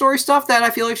horrible backstory stuff that I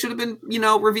feel like should have been,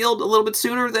 revealed a little bit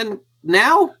sooner than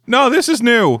now? No, this is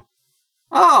new.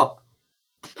 Oh.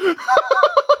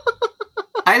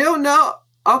 I don't know.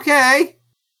 Okay.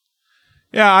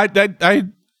 Yeah, I didn't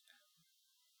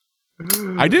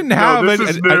have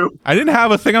I didn't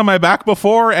have a thing on my back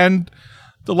before, and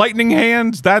the lightning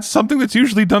hands, that's something that's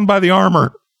usually done by the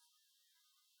armor.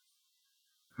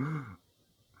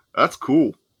 That's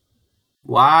cool.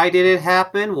 Why did it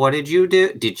happen? What did you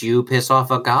do? Did you piss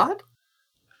off a god?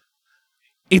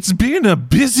 It's been a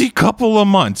busy couple of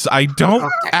months. I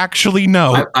don't actually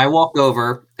know. I walk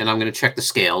over, and I'm going to check the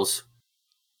scales.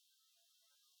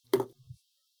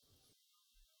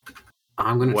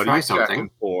 I'm going to try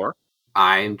something. For?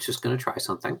 I'm just going to try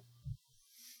something.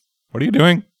 What are you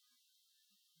doing?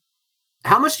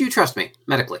 How much do you trust me,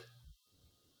 medically?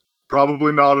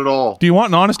 Probably not at all. Do you want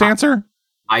an honest answer?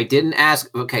 I didn't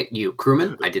ask. Okay, you,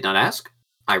 crewman, I did not ask.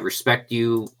 I respect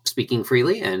you speaking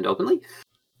freely and openly.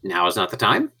 Now is not the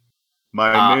time.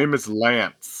 My name is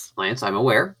Lance. Lance, I'm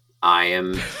aware.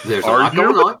 There's a lot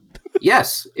going on.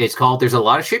 Yes, it's called There's a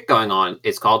Lot of Shit Going On.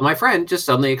 It's called My Friend Just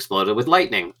Suddenly Exploded with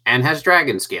Lightning and has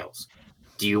dragon scales.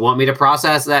 Do you want me to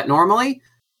process that normally?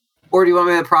 Or do you want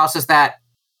me to process that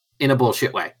in a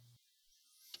bullshit way?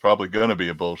 It's probably going to be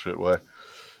a bullshit way.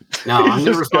 No, I'm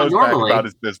going to respond normally. About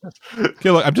his business.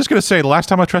 Okay, look, I'm just going to say, the last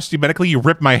time I trusted you medically, you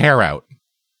ripped my hair out.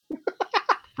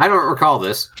 I don't recall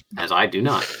this, as I do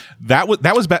not. That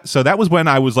was when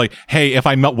I was like, hey, if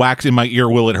I melt wax in my ear,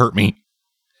 will it hurt me?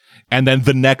 And then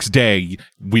the next day,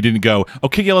 we didn't go,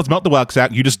 okay, yeah, let's melt the wax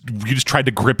out. You just tried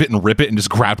to grip it and rip it and just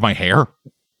grabbed my hair.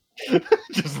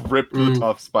 Just ripped the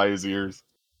tufts by his ears.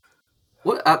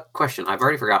 What question? I've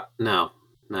already forgot. No,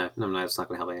 it's not going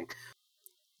to help anything.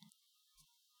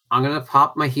 I'm going to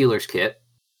pop my healer's kit,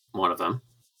 one of them.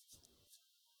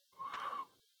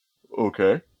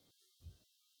 Okay.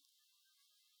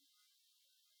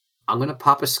 I'm going to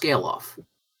pop a scale off.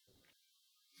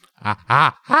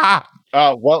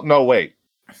 Well, no, wait.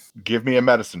 Give me a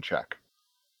medicine check.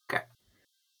 Okay.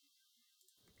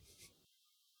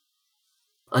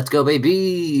 Let's go,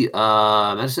 baby.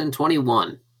 Medicine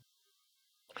 21.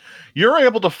 You're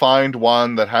able to find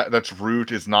one that's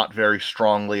root is not very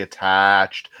strongly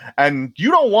attached, and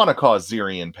you don't want to cause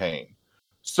Zirian pain.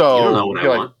 So you don't know what I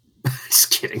want.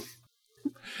 Just kidding.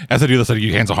 As I do this, I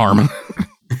use hands of harm.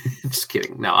 Just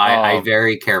kidding. No, I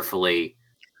very carefully.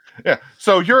 Yeah.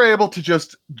 So you're able to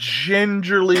just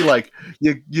gingerly, like,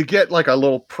 you get like a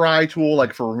little pry tool,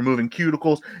 like for removing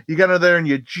cuticles. You get in there and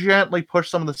you gently push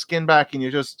some of the skin back, and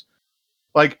you just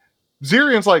like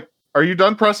Zirian's like, are you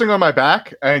done pressing on my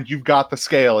back? And you've got the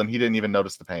scale, and he didn't even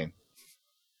notice the pain.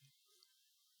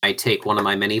 I take one of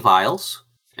my many vials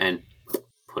and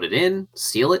put it in,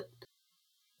 seal it.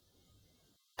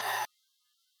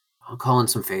 I'll call in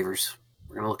some favors.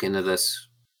 We're going to look into this.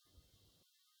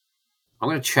 I'm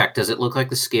going to check. Does it look like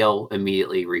the scale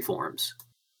immediately reforms?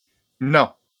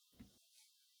 No.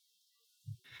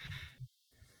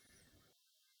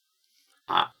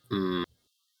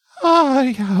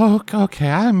 Yeah, okay.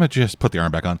 I'm just put the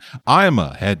arm back on. I'm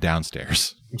head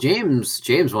downstairs. James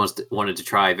wanted to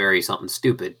try something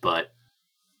stupid, but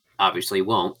obviously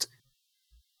won't.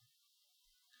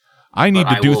 I need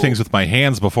to do things with my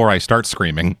hands before I start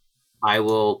screaming. I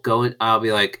will go in. I'll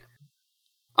be like,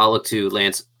 I'll look to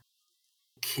Lance.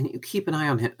 Can you keep an eye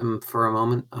on him for a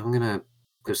moment? I'm gonna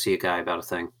go see a guy about a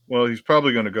thing. Well, he's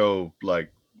probably gonna go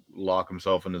like lock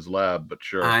himself in his lab, but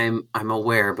sure. I'm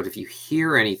aware, but if you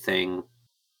hear anything,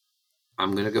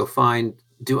 I'm gonna go find.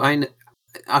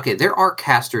 Okay, there are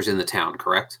casters in the town,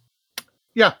 correct?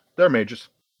 Yeah, they're mages.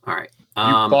 All right. You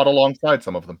fought alongside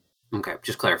some of them. Okay,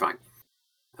 just clarifying.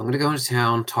 I'm gonna go into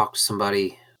town, talk to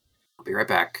somebody. I'll be right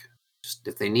back. Just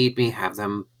if they need me, have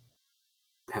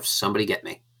somebody get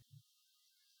me.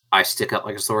 I stick up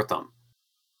like a sore thumb.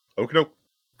 Okie doke.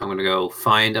 I'm gonna go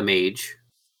find a mage,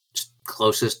 just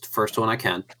closest first one I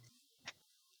can.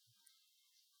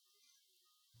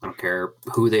 I don't care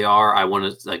who they are. I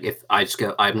want to if I just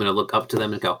go, I'm gonna look up to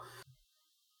them and go.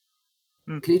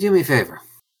 Can you do me a favor?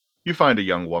 You find a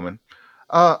young woman.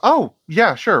 Oh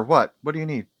yeah, sure. What do you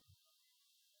need?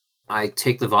 I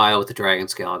take the vial with the dragon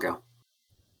scale. I'll go.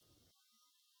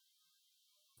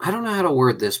 I don't know how to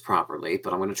word this properly,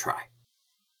 but I'm going to try.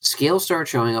 Scales start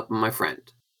showing up on my friend.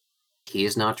 He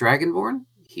is not dragonborn.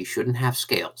 He shouldn't have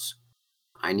scales.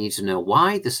 I need to know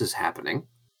why this is happening.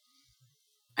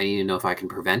 I need to know if I can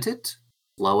prevent it,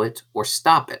 slow it, or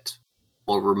stop it,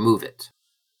 or remove it.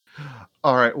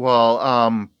 All right.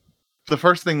 Well, the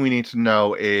first thing we need to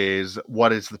know is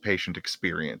what is the patient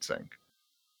experiencing?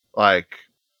 Like,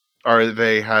 are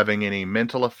they having any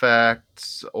mental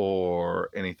effects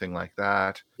or anything like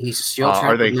that? He's still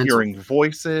are they hearing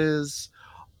voices?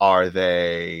 Are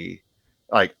they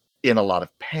like in a lot of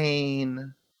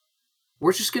pain?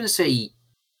 We're just going to say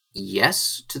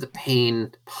yes to the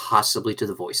pain, possibly to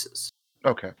the voices.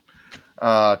 Okay.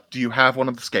 Do you have one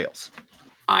of the scales?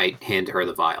 I hand her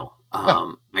the vial.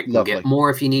 I can lovely. Get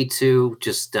more if you need to.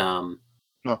 Just No.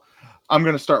 I'm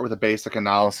going to start with a basic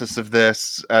analysis of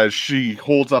this as she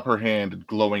holds up her hand and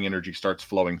glowing energy starts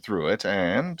flowing through it.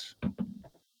 And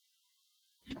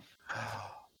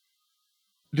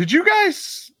did you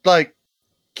guys like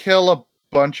kill a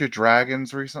bunch of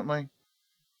dragons recently?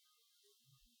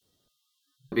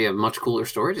 It'd be a much cooler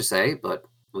story to say, but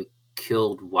we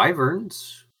killed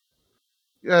wyverns.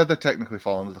 Yeah, that technically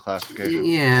fall into the classification.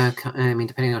 Yeah, I mean,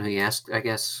 depending on who you ask, I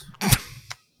guess.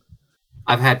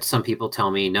 I've had some people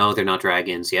tell me, no, they're not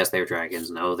dragons. Yes, they're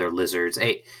dragons. No, they're lizards.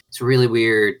 Hey, it's a really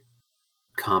weird,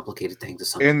 complicated thing to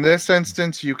some. In this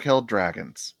instance, you killed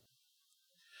dragons.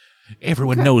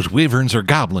 Everyone knows wyverns are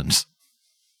goblins.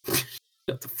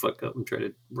 Shut the fuck up. I'm trying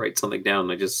to write something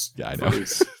down. I know.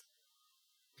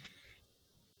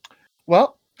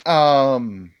 Well,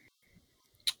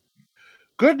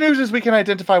 good news is we can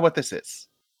identify what this is.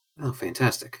 Oh,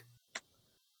 fantastic.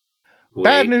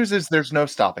 Bad news is there's no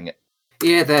stopping it.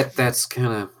 Yeah, that's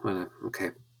kind of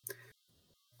okay.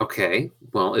 Okay,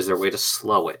 well, is there a way to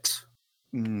slow it?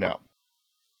 No.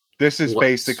 This is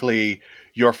basically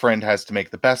your friend has to make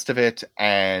the best of it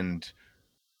and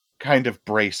kind of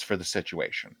brace for the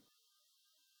situation.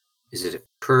 Is it a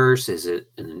curse? Is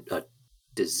it a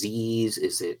disease?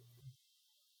 Is it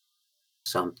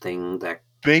something that...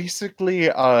 Basically,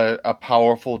 a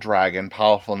powerful dragon,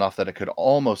 powerful enough that it could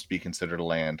almost be considered a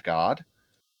land god,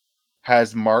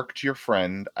 has marked your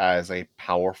friend as a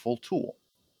powerful tool.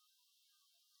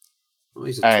 Well,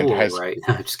 he's a tool, right?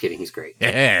 No, I'm just kidding. He's great.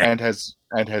 And has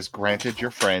granted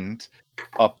your friend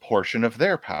a portion of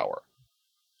their power.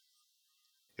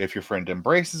 If your friend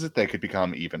embraces it, they could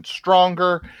become even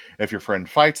stronger. If your friend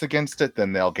fights against it,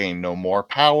 then they'll gain no more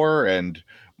power and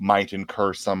might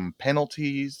incur some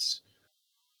penalties.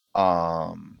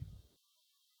 But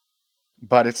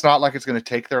it's not like it's going to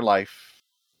take their life.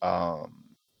 As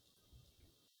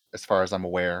far as I'm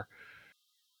aware,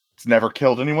 it's never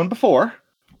killed anyone before.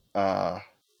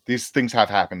 These things have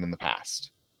happened in the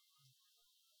past.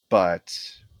 But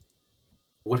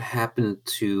what happened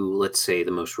to, let's say,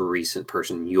 the most recent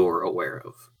person you're aware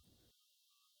of?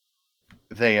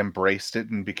 They embraced it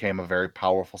and became a very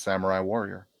powerful samurai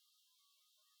warrior.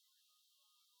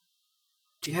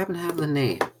 Do you happen to have the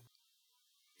name?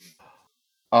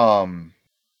 Let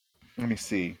me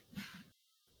see.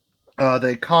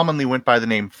 They commonly went by the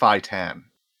name Phi Tan.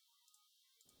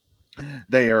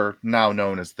 They are now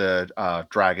known as the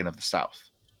Dragon of the South.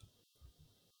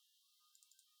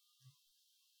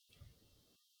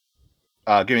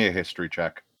 Give me a history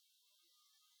check.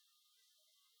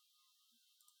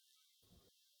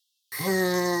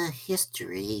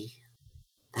 History.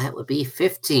 That would be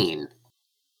 15.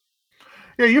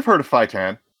 Yeah, you've heard of Phi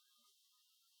Tan.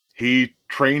 He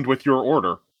trained with your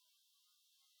order.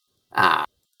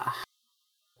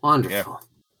 Wonderful.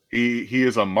 Yeah. He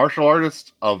is a martial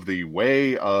artist of the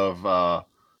way of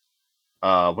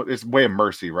what is Way of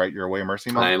Mercy, right? You're a Way of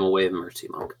Mercy monk? I am a Way of Mercy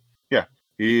monk. Yeah.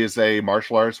 He is a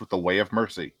martial artist with the Way of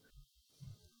Mercy.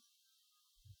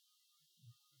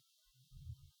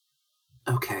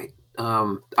 Okay.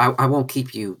 I won't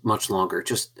keep you much longer.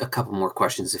 Just a couple more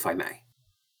questions, if I may.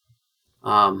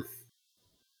 It's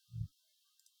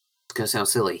gonna sound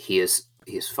silly. He is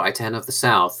Phi Tan of the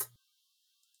South.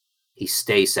 He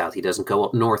stays south. He doesn't go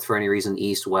up north for any reason,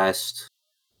 east, west.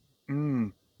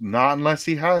 Not unless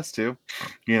he has to.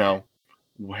 You know,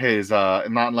 not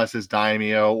unless his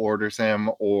daimyo orders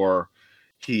him or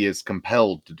he is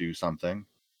compelled to do something.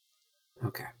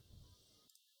 Okay.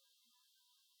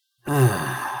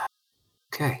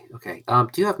 Okay. Do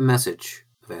you have message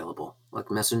available? Like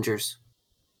messengers?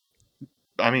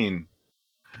 I mean,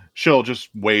 she'll just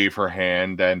wave her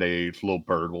hand and a little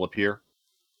bird will appear.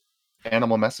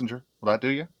 Animal messenger. Will that do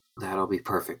you? That'll be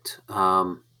perfect.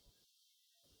 I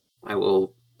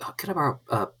will... Can I borrow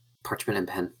parchment and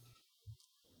pen?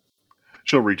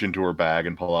 She'll reach into her bag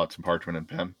and pull out some parchment and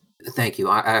pen. Thank you.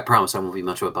 I promise I won't be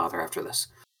much of a bother after this.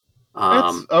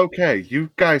 It's okay. You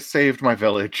guys saved my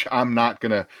village. I'm not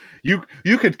gonna... You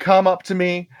could come up to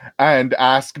me and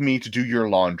ask me to do your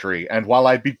laundry, and while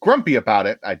I'd be grumpy about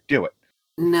it, I'd do it.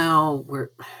 No,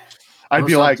 I'd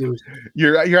be like,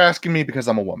 you're asking me because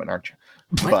I'm a woman, aren't you?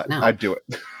 What? But No. I'd do it.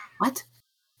 What?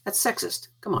 That's sexist.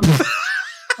 Come on.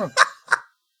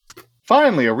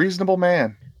 Finally, a reasonable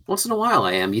man. Once in a while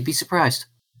I am. You'd be surprised.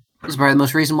 This is probably the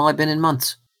most reasonable I've been in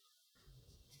months.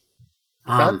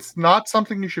 That's not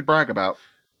something you should brag about.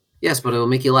 Yes, but it'll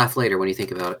make you laugh later when you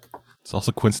think about it. It's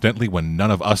also coincidentally when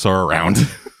none of us are around.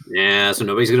 Yeah, so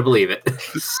nobody's going to believe it.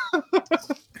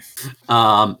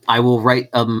 I will write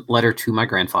a letter to my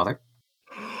grandfather.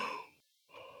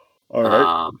 All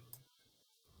right.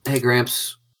 Hey,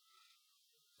 Gramps.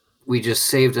 We just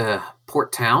saved a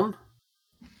port town.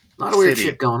 Not a weird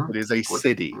shit going on. It is a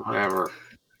city. Whatever.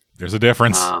 There's a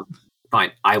difference.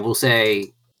 Fine. I will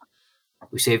say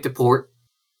we saved a port.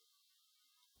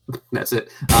 That's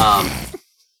it.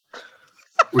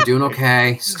 We're doing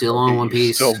okay. Still on One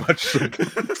Piece. So much.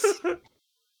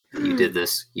 You did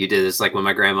this. Like when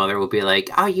my grandmother would be like,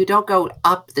 "Oh, you don't go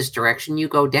up this direction. You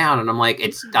go down." And I'm like,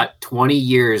 "It's not 20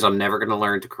 years. I'm never going to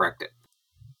learn to correct it."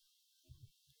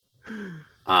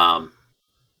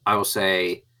 I will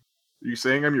say... Are you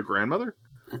saying I'm your grandmother?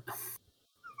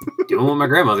 Doing what my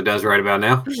grandmother does right about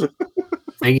now.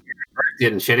 Thinking you're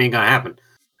corrected and shit ain't going to happen.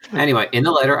 Anyway, in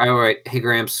the letter, I write, "Hey,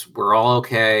 Gramps, we're all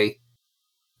okay.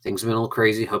 Things have been a little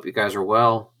crazy. Hope you guys are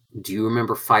well. Do you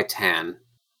remember Phi Tan?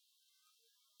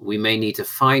 we may need to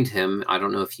find him. I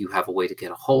don't know if you have a way to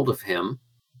get a hold of him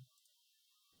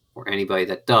or anybody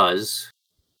that does,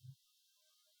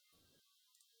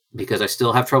 because I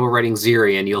still have trouble writing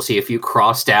Ziri, and you'll see a few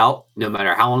crossed out. No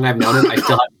matter how long I've known him,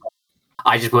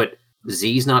 I just put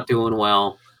Z's not doing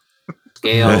well,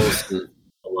 Scales, and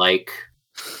like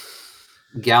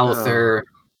Gallither.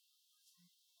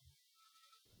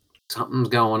 Something's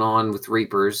going on with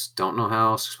Reapers. Don't know how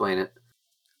else to explain it.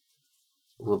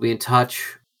 We'll be in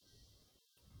touch.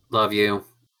 Love you.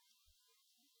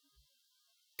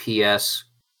 P.S.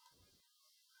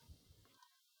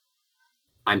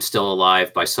 I'm still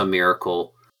alive by some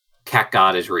miracle. Cat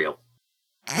God is real.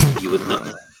 You would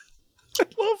know. I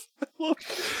love.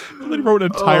 They wrote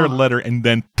an entire letter and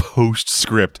then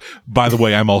postscript. By the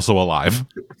way, I'm also alive.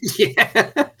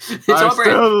 Yeah, I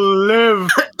still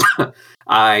live.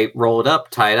 I roll it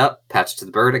up, tie it up, patch it to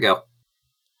the bird. I go,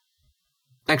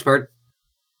 thanks, bird.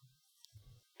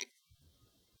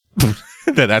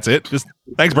 That's it. Just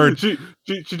thanks, bird. She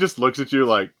just looks at you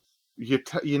like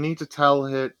you need to tell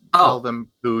them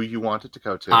who you want it to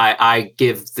go to.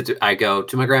 I go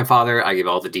to my grandfather. I give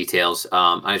all the details.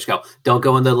 I just go, don't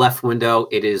go in the left window.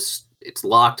 It's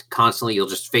locked constantly. You'll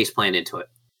just face plant into it.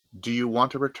 Do you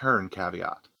want to return,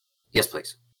 Caveat? Yes,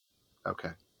 please. Okay.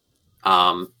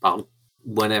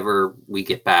 Whenever we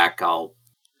get back, I'll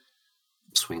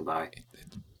swing by.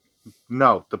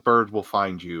 No, the bird will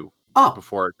find you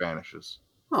before it vanishes.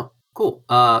 Oh, cool.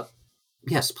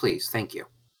 Yes, please. Thank you.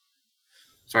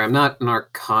 Sorry, I'm not an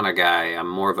Arcana guy. I'm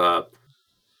more of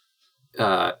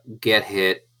a get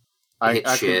hit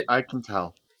shit. I can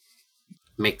tell.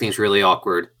 Make things really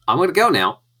awkward. I'm going to go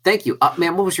now. Thank you.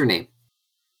 Ma'am, what was your name?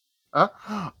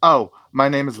 Oh, my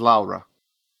name is Laura.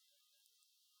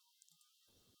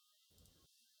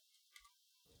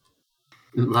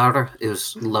 Laura, it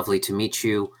was lovely to meet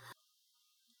you.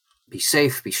 Be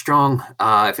safe, be strong.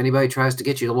 If anybody tries to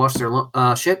get you to wash their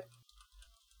ship,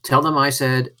 tell them I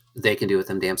said they can do it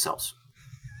them damn selves.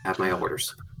 Have my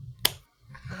orders.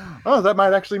 Oh, that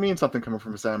might actually mean something coming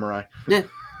from a samurai. Yeah.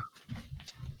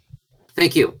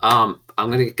 Thank you. I'm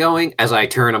going to get going. As I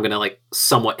turn, I'm going to like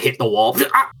somewhat hit the wall.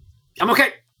 I'm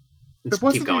okay. Just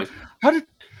keep going.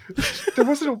 There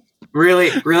wasn't a... Really,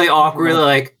 really awkward. Really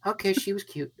like, okay, she was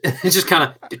cute. It's just kind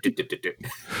of... How did you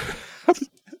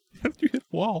hit the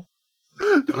wall?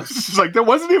 It's like, there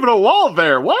wasn't even a wall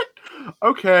there. What?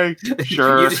 Okay,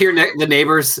 sure. You just hear the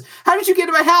neighbors, how did you get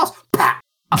to my house? Pah!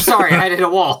 I'm sorry, I had to hit a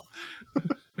wall.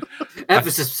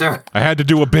 Emphasis, sir. I had to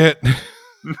do a bit.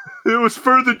 It was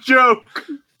for the joke.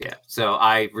 Yeah, so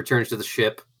I return to the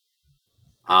ship.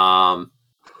 I'm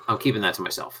keeping that to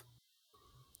myself.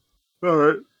 All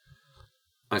right.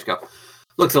 Let's go.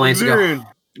 Look, the Lance go.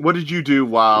 What did you do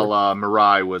while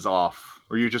Mirai was off?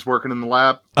 Were you just working in the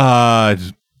lab?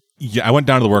 Yeah, I went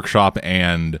down to the workshop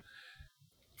and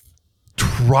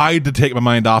tried to take my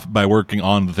mind off by working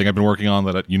on the thing I've been working on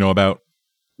that you know about.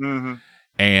 Mm-hmm.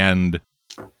 And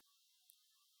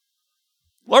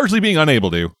largely being unable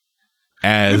to.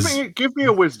 Give me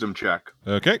a wisdom check.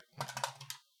 Okay.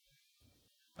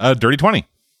 Dirty 20.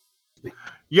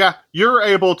 Yeah, you're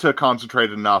able to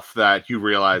concentrate enough that you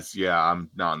realize, I'm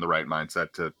not in the right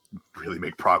mindset to really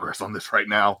make progress on this right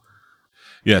now.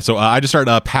 Yeah, so I just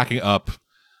started packing up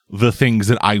the things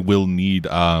that I will need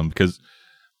because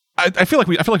I feel like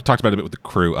we talked about it a bit with the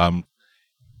crew.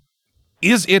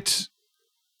 Is it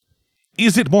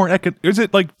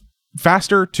like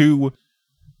faster to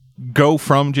go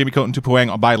from Jamie Coton to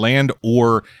Poang by land,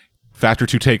 or faster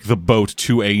to take the boat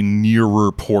to a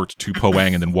nearer port to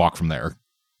Poang and then walk from there?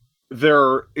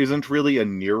 There isn't really a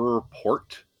nearer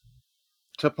port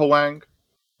to Poang.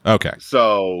 Okay.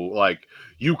 So, like,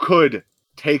 you could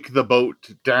take the boat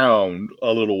down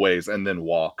a little ways and then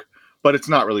walk, but it's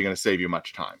not really going to save you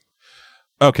much time.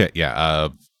 Okay, yeah.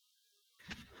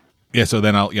 So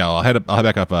then I'll head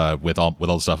back up with all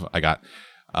the stuff I got.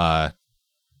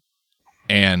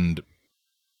 And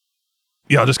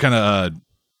I'll just kind of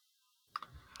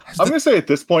I'm going to say at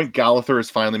this point, Gallither has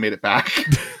finally made it back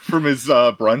from his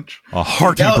brunch. A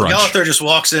hearty brunch. Gallither just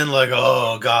walks in like,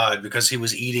 oh, God, because he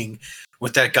was eating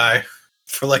with that guy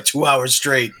for like 2 hours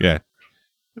straight. Yeah.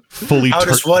 Fully. How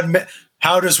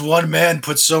does one man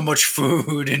put so much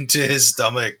food into his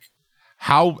stomach?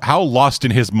 How lost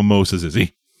in his mimosas is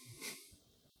he?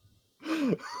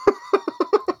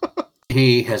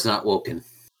 He has not woken.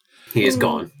 He is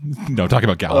gone. No, talking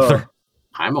about Gallither.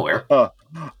 I'm aware.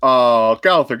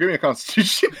 Gallither, give me a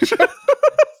Constitution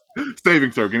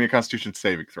saving throw. Give me a Constitution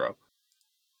saving throw.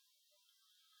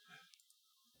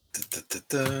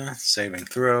 Saving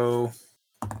throw.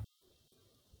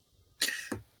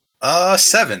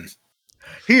 7.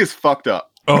 He is fucked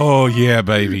up. Oh yeah,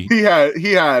 baby.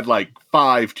 He had like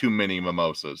 5 too many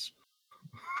mimosas.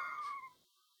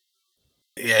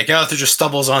 Yeah, Gallagher just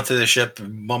stumbles onto the ship,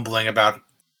 mumbling about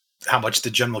how much the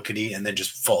general could eat, and then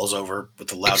just falls over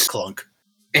with a loud clunk.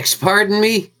 Pardon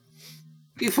me?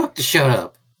 You fucked shut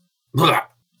up. Blah.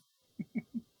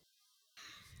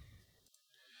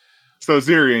 So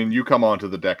Zirian, you come onto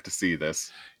the deck to see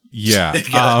this. Yeah.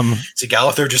 So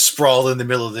Gallagher just sprawled in the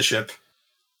middle of the ship.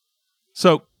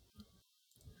 So,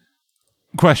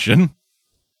 question.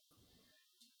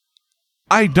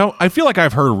 I feel like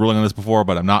I've heard a ruling on this before,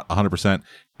 but I'm not 100%.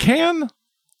 Can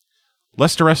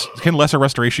lesser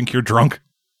restoration cure drunk?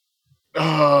 Let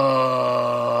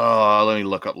me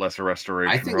look up lesser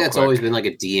restoration. I think that's always been like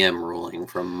a DM ruling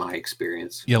from my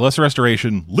experience. Yeah, lesser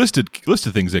restoration listed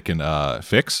things it can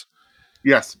fix.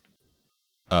 Yes.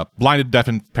 Blinded,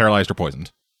 deafened, paralyzed, or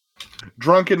poisoned.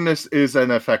 Drunkenness is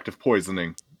an effective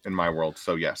poisoning in my world,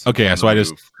 so yes. Okay, yeah, so I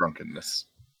just drunkenness.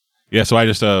 Yeah, so I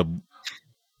just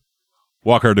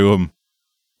walk over to him,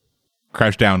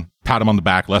 crouch down, pat him on the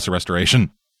back, lesser restoration.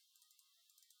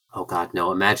 Oh god,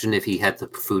 no. Imagine if he had the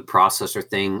food processor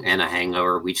thing and a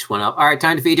hangover. We just went up. All right,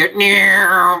 time to feed it.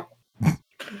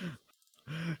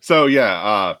 So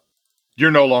yeah,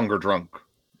 you're no longer drunk,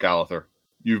 Gallagher.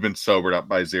 You've been sobered up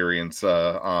by Zirian's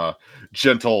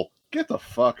gentle get the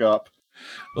fuck up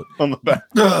on the back.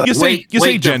 You say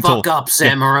gentle. The fuck up,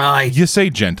 samurai. You say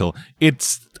gentle.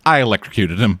 I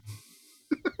electrocuted him.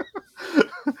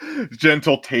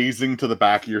 Gentle tasing to the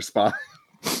back of your spine.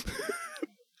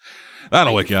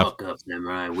 That'll wake you up. Fuck up,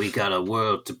 samurai. We got a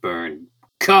world to burn.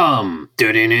 Come.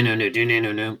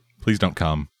 Please don't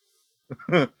come.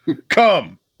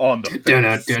 Come on the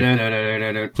face.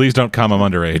 Please don't come. I'm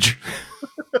underage.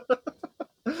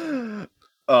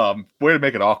 Way to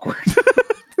make it awkward.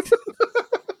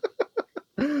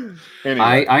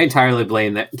 Anyway. I entirely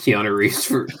blame that Keanu Reeves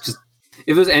for just.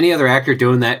 If it was any other actor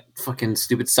doing that fucking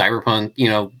stupid cyberpunk,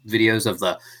 videos of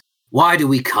the why do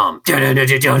we come?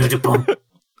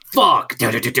 Fuck.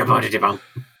 That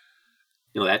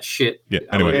shit. Yeah.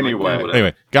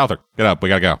 Anyway, Gallagher, get up. We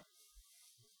gotta go.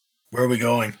 Where are we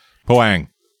going? Poang.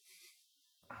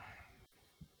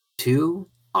 To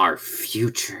our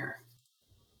future.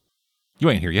 You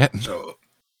ain't here yet. So,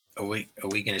 are we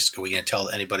gonna tell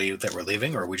anybody that we're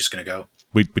leaving, or are we just gonna go?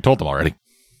 We told them already.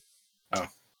 Oh,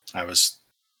 I was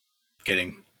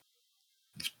getting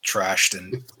trashed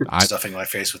and stuffing my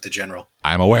face with the general.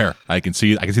 I'm aware. I can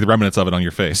see the remnants of it on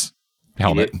your face.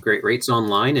 Helmet. You get great rates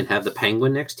online and have the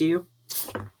penguin next to you.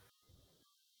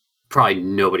 Probably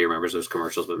nobody remembers those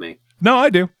commercials but me. No, I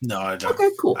do. No, I don't. Okay,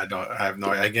 cool. I don't. I have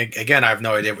no. Again, I have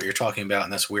no idea what you're talking about,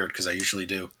 and that's weird because I usually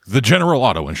do. The General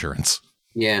Auto Insurance.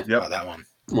 Yeah. Yep. Oh, that one.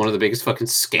 One of the biggest fucking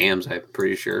scams, I'm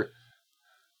pretty sure.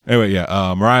 Anyway,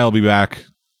 yeah. Mariah will be back.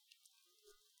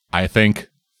 I think.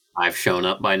 I've shown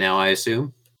up by now, I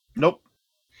assume. Nope.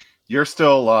 You're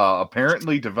still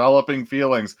apparently developing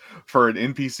feelings for an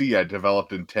NPC I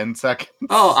developed in 10 seconds.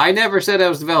 Oh, I never said I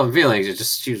was developing feelings. It's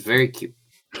just she was very cute.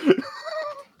 Okay.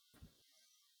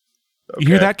 You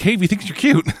hear that, Cave? He thinks you're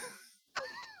cute.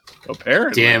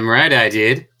 Apparently. Damn right I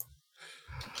did.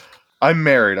 I'm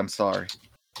married. I'm sorry.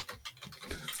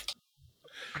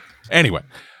 Anyway.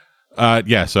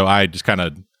 Yeah, so I just kind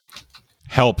of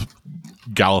help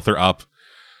Gallagher up.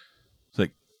 It's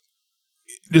like,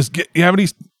 do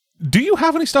you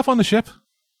have any stuff on the ship?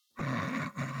 I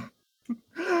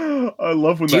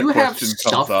love when that question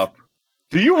comes up.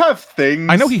 Do you have things?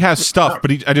 I know he has stuff,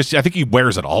 but I think he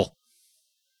wears it all.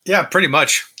 Yeah, pretty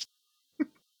much.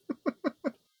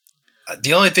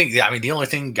 The only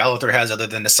thing Gallagher has other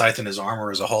than the scythe in his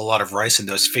armor is a whole lot of rice and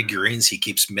those figurines he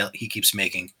keeps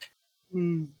making.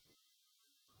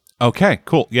 Okay,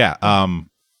 cool. Yeah. All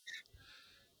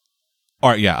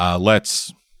right. Yeah.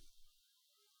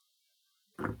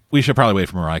 We should probably wait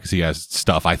for Mariah because he has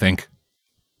stuff, I think.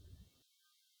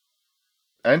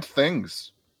 And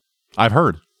things. I've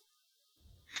heard.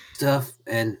 Stuff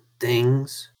and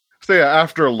things. So yeah,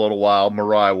 after a little while,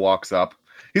 Mariah walks up.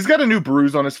 He's got a new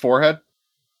bruise on his forehead.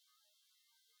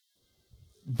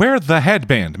 Wear the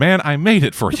headband, man. I made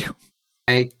it for you.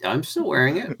 I'm still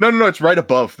wearing it. No, it's right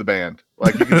above the band.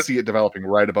 Like you can see it developing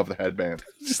right above the headband.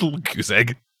 Just a little goose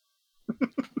egg.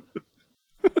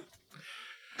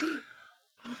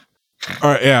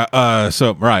 All right, yeah.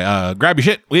 So Mariah, grab your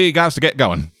shit. We got to get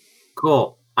going.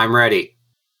 Cool. I'm ready.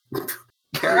 I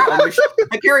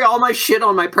carry all my shit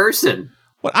on my person.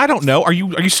 What? I don't know. Are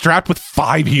you strapped with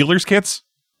 5 healers kits?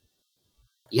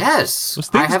 Yes.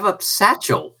 I have a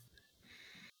satchel.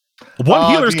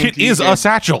 One healer's kit is a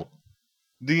satchel.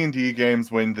 D&D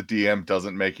games when the DM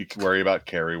doesn't make you worry about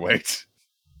carry weight.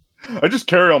 I just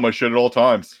carry all my shit at all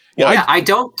times. Yeah, I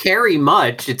don't carry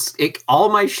much. All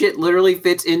my shit literally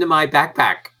fits into my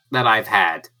backpack that I've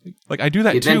had. Like I do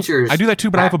that too. I do that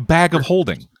too, but I have a bag of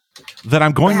holding that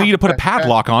I'm going to need to put a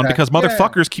padlock on because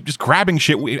motherfuckers keep just grabbing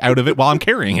shit out of it while I'm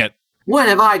carrying it. What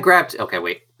have I grabbed? Okay,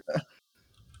 wait.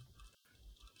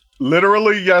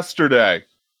 Literally yesterday.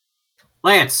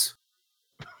 Lance.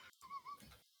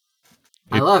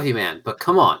 I love you, man, but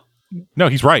come on. No,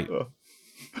 he's right.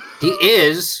 He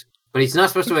is, but he's not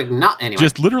supposed to not anyway.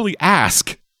 Just literally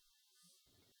ask.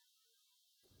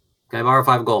 Can I borrow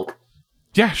 5 gold?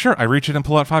 Yeah, sure. I reach in and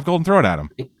pull out 5 gold and throw it at him.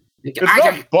 It's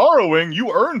not borrowing.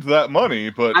 You earned that money,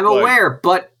 but I'm aware,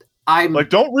 but I'm like,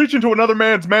 don't reach into another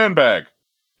man's man bag.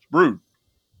 It's rude.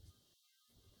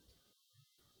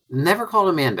 Never called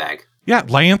a man bag. Yeah,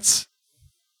 Lance.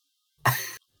 I'm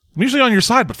usually on your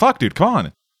side, but fuck, dude, come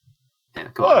on. Yeah,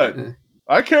 what?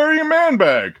 I carry a man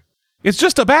bag. It's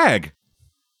just a bag.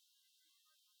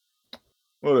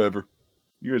 Whatever.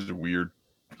 You guys are weird.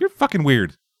 You're fucking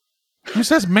weird. Who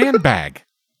says man bag?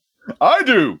 I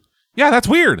do. Yeah, that's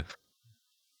weird.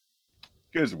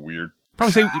 You guys are weird.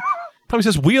 Probably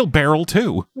says wheelbarrow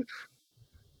too.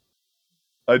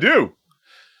 I do.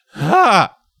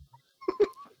 Ah.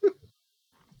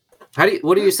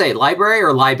 What do you say? Library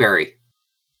or library?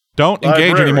 Don't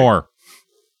engage anymore.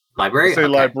 Library? I say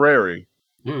library.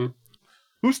 Mm-hmm.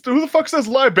 Who the fuck says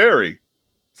library?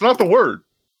 It's not the word.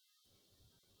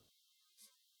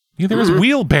 Neither is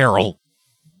wheelbarrow.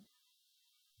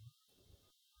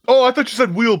 Oh, I thought you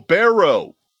said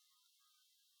wheelbarrow.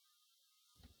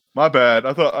 My bad.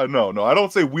 I thought no, I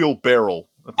don't say wheelbarrow.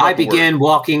 I begin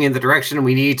walking in the direction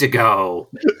we need to go.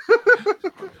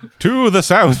 To the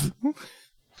south.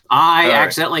 I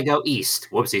accidentally go east.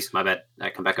 Whoopsies, my bad. I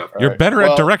come back over. You're better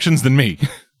at directions than me.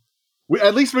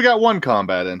 At least we got one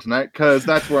combat in tonight, because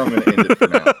that's where I'm going to end it for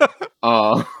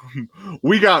now.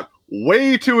 We got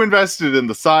way too invested in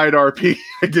the side RP.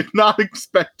 I did not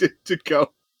expect it to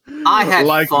go. I had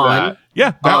like fun. That.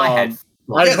 Yeah, I had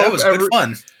fun. That was good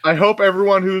fun. I hope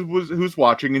everyone who's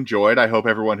watching enjoyed. I hope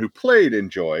everyone who played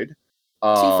enjoyed.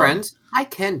 See, friends, I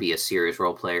can be a serious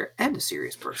role player and a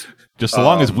serious person. Just so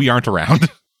long as we aren't around.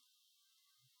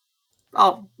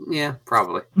 Oh, yeah,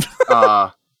 probably.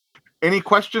 Any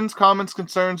questions, comments,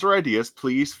 concerns, or ideas,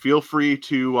 please feel free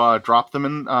to drop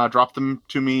them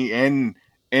to me in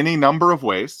any number of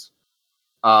ways.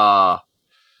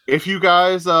 If you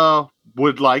guys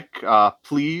would like,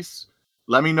 please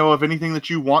let me know of anything that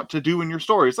you want to do in your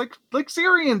stories, like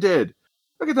Syrian did.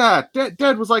 Look at that.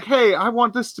 Dead was like, hey, I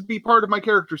want this to be part of my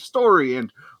character's story,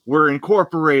 and we're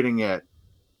incorporating it.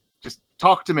 Just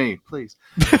talk to me, please.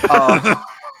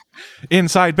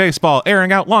 Inside baseball,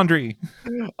 airing out laundry.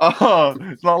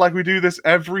 It's not like we do this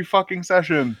every fucking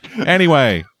session.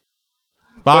 Anyway,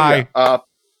 bye. Yeah,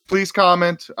 please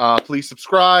comment. Please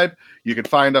subscribe. You can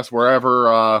find us wherever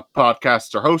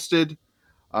podcasts are hosted.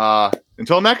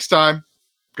 Until next time,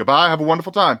 goodbye. Have a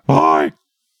wonderful time. Bye.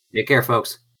 Take care,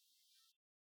 folks.